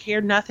man who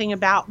cared nothing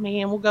about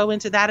me. And we'll go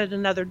into that at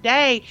another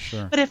day.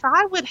 Sure. But if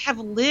I would have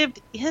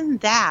lived in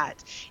that,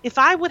 if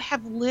I would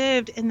have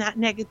lived in that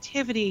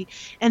negativity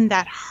and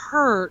that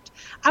hurt,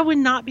 I would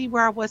not be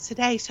where I was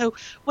today. So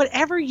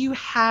whatever you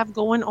have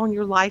going on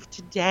your life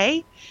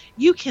today,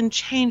 you can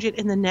change it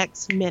in the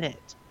next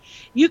minute.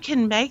 You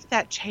can make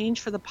that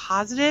change for the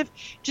positive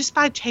just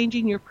by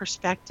changing your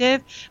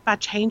perspective, by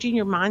changing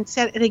your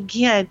mindset. And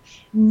again,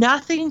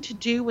 nothing to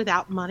do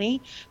without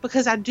money,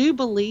 because I do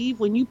believe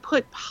when you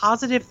put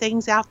positive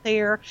things out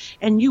there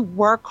and you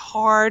work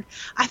hard,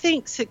 I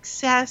think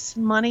success,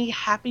 money,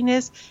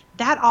 happiness,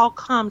 that all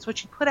comes.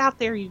 What you put out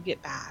there, you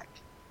get back.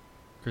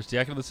 Christy,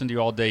 I could listen to you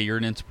all day. You're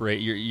an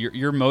inspiration.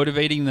 You're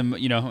motivating them.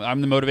 You know,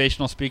 I'm the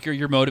motivational speaker.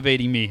 You're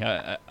motivating me.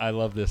 I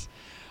love this.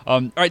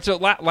 All right, so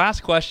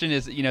last question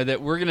is,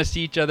 that we're going to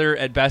see each other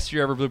at Best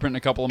Year Ever Blueprint in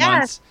a couple of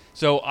months.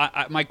 So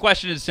my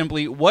question is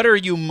simply, what are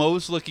you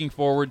most looking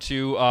forward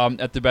to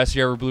at the Best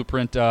Year Ever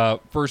Blueprint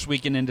first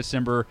weekend in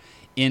December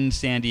in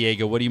San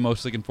Diego? What are you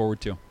most looking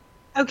forward to?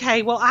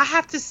 Okay, well, I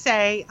have to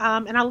say,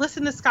 and I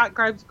listened to Scott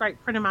Groves, a great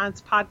friend of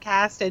mine's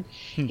podcast, and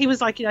he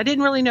was like, I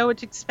didn't really know what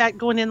to expect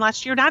going in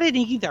last year, and I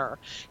didn't either.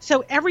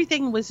 So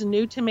everything was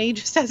new to me,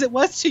 just as it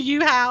was to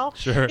you, Hal.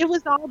 Sure. It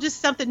was all just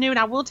something new, and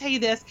I will tell you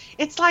this,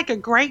 it's like a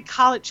great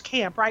college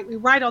camp, right? We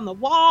write on the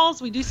walls,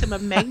 we do some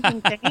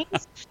amazing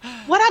things.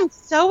 What I'm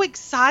so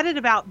excited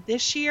about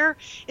this year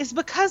is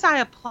because I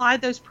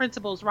applied those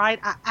principles, right?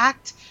 I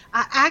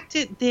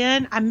acted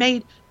then, I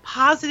made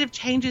positive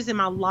changes in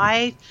my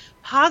life,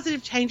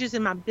 positive changes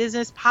in my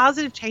business,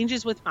 positive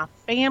changes with my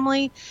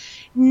family.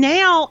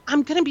 Now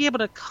I'm going to be able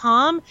to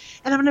come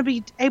and I'm going to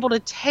be able to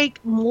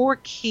take more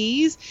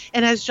keys.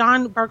 And as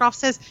John Berghoff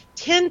says,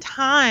 10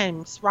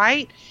 times,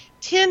 right?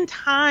 10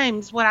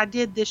 times what I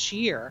did this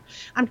year.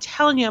 I'm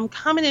telling you, I'm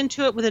coming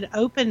into it with an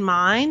open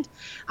mind.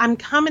 I'm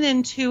coming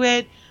into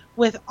it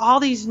with all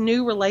these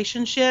new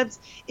relationships.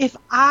 If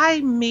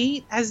I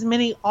meet as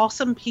many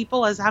awesome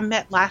people as I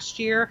met last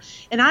year,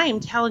 and I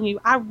am telling you,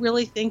 I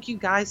really think you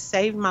guys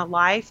saved my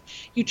life.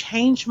 You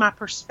changed my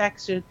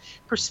perspective.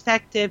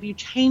 You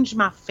changed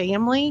my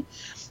family.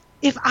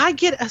 If I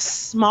get a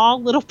small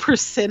little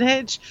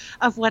percentage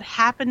of what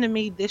happened to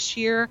me this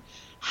year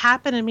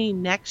happen to me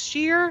next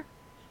year,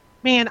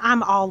 man,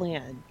 I'm all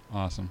in.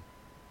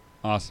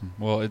 Awesome.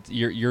 Well,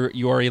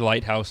 you are a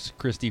lighthouse,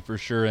 Christy, for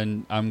sure,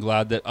 and I'm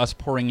glad that us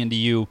pouring into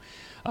you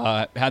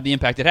had the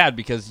impact it had,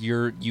 because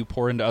you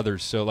pour into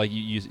others. So, like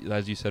you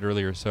as you said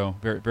earlier, so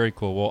very, very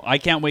cool. Well, I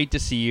can't wait to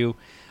see you.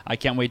 I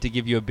can't wait to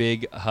give you a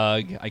big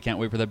hug. I can't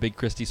wait for that big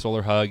Christy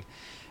Solar hug,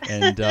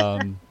 and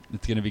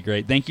it's going to be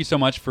great. Thank you so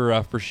much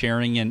for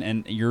sharing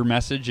and your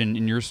message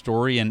and your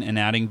story and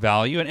adding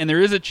value. And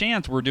there is a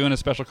chance we're doing a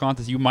special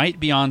contest. You might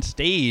be on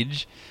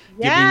stage.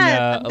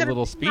 Yes, giving a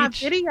little speech. My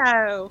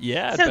video.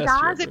 Yeah. So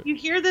guys, if you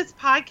hear this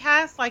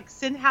podcast, like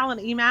send Hal an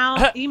email.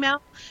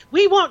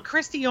 We want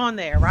Christy on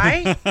there,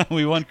 right?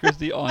 We want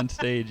Christy on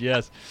stage.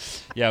 Yes.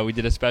 Yeah, we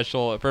did a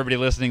special for everybody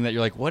listening that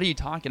you're like, what are you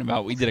talking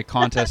about? We did a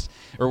contest,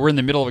 or we're in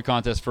the middle of a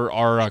contest for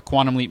our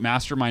Quantum Leap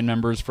Mastermind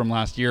members from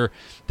last year.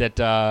 That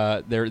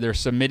they're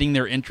submitting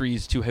their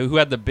entries to who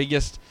had the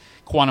biggest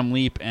Quantum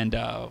Leap, and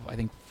I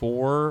think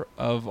 4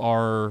 of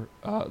our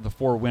the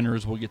 4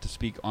 winners will get to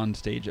speak on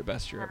stage at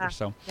Best Year Ever.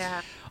 So,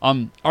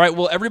 all right.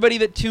 Well, everybody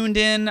that tuned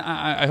in,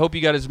 I hope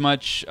you got as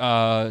much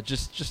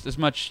just as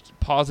much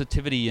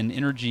positivity and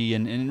energy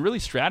and really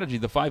strategy.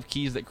 The 5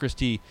 keys that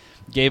Christy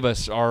gave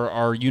us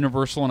are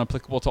universal and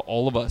applicable to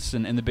all of us.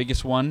 And the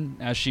biggest one,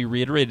 as she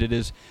reiterated,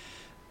 is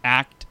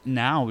act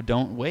now,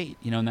 don't wait.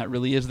 And that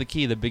really is the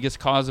key. The biggest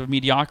cause of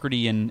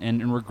mediocrity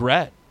and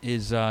regret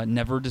is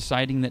never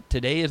deciding that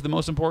today is the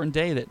most important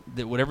day,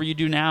 that whatever you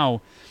do now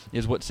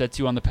is what sets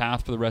you on the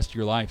path for the rest of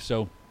your life.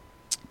 So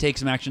take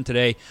some action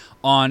today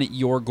on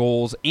your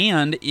goals.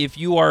 And if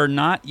you are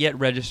not yet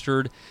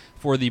registered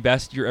for the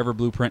Best Year Ever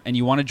Blueprint and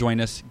you want to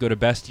join us, go to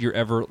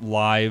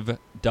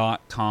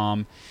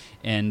bestyeareverlive.com.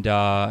 And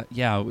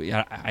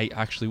I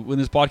actually, when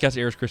this podcast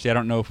airs, Christy, I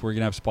don't know if we're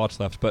gonna have spots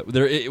left, but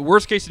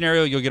worst case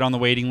scenario, you'll get on the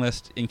waiting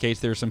list in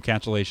case there's some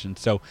cancellation.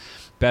 So,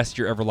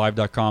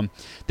 bestyeareverlive.com.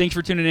 Thanks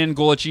for tuning in,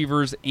 goal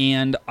achievers,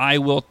 and I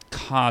will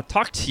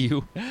talk to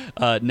you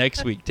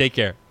next week. Take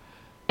care.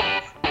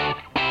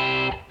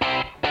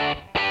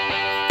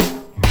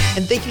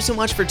 And thank you so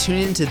much for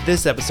tuning into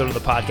this episode of the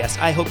podcast.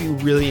 I hope you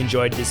really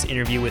enjoyed this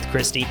interview with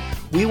Christy.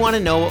 We want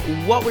to know,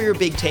 what were your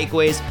big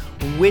takeaways?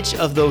 Which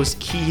of those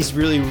keys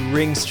really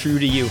rings true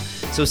to you?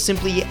 So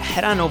simply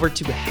head on over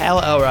to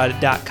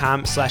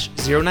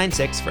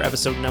halelrod.com/096 for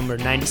episode number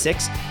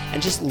 96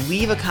 and just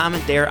leave a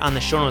comment there on the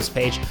show notes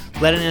page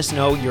letting us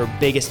know your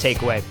biggest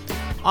takeaway.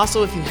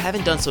 Also, if you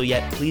haven't done so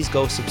yet, please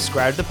go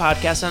subscribe to the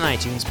podcast on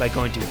iTunes by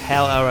going to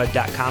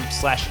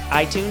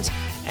halelrod.com/iTunes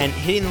and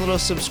hitting the little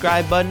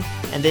subscribe button,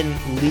 and then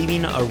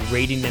leaving a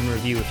rating and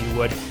review if you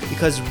would,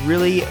 because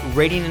really,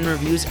 rating and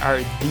reviews are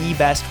the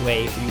best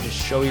way for you to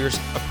show your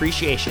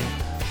appreciation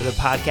for the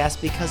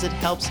podcast, because it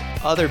helps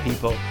other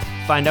people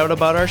find out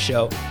about our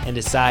show and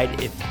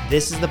decide if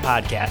this is the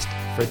podcast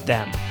for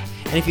them.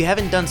 And if you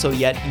haven't done so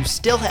yet, you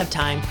still have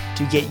time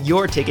to get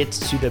your tickets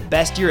to the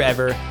Best Year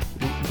Ever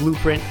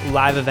Blueprint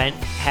live event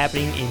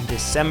happening in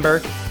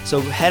December. So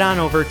head on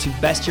over to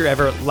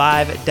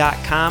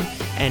bestyeareverlive.com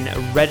and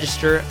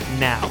register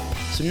now.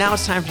 So now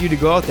it's time for you to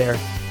go out there,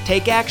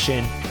 take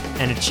action,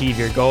 and achieve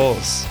your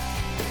goals.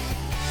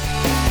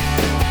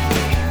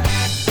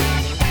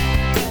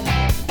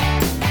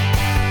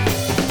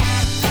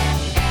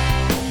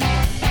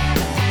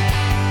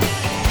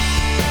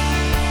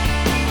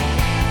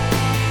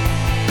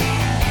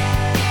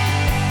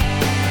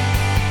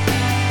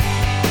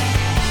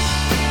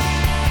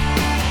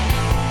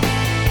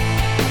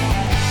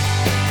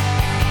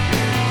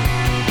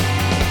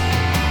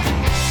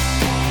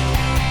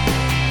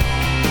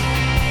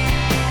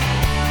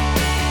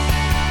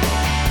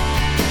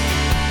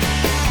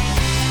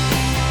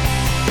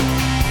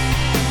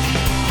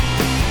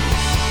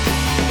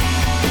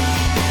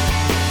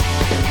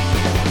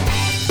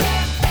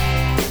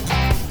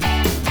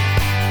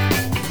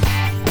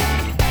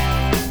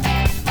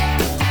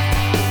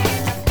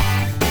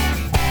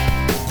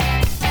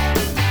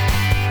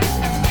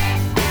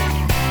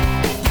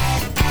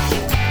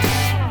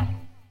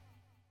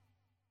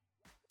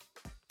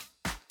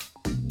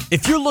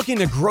 If you're looking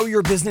to grow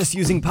your business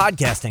using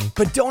podcasting,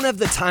 but don't have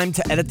the time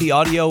to edit the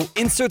audio,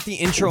 insert the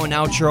intro and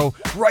outro,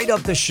 write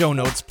up the show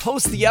notes,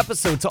 post the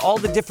episode to all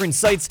the different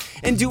sites,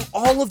 and do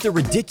all of the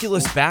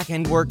ridiculous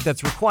back-end work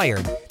that's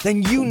required,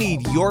 then you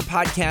need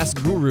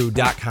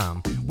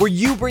yourpodcastguru.com, where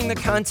you bring the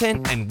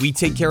content and we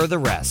take care of the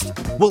rest.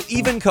 We'll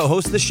even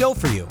co-host the show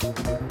for you.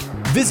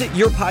 Visit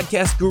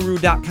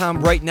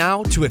yourpodcastguru.com right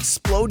now to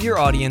explode your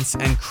audience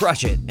and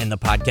crush it in the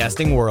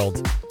podcasting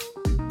world.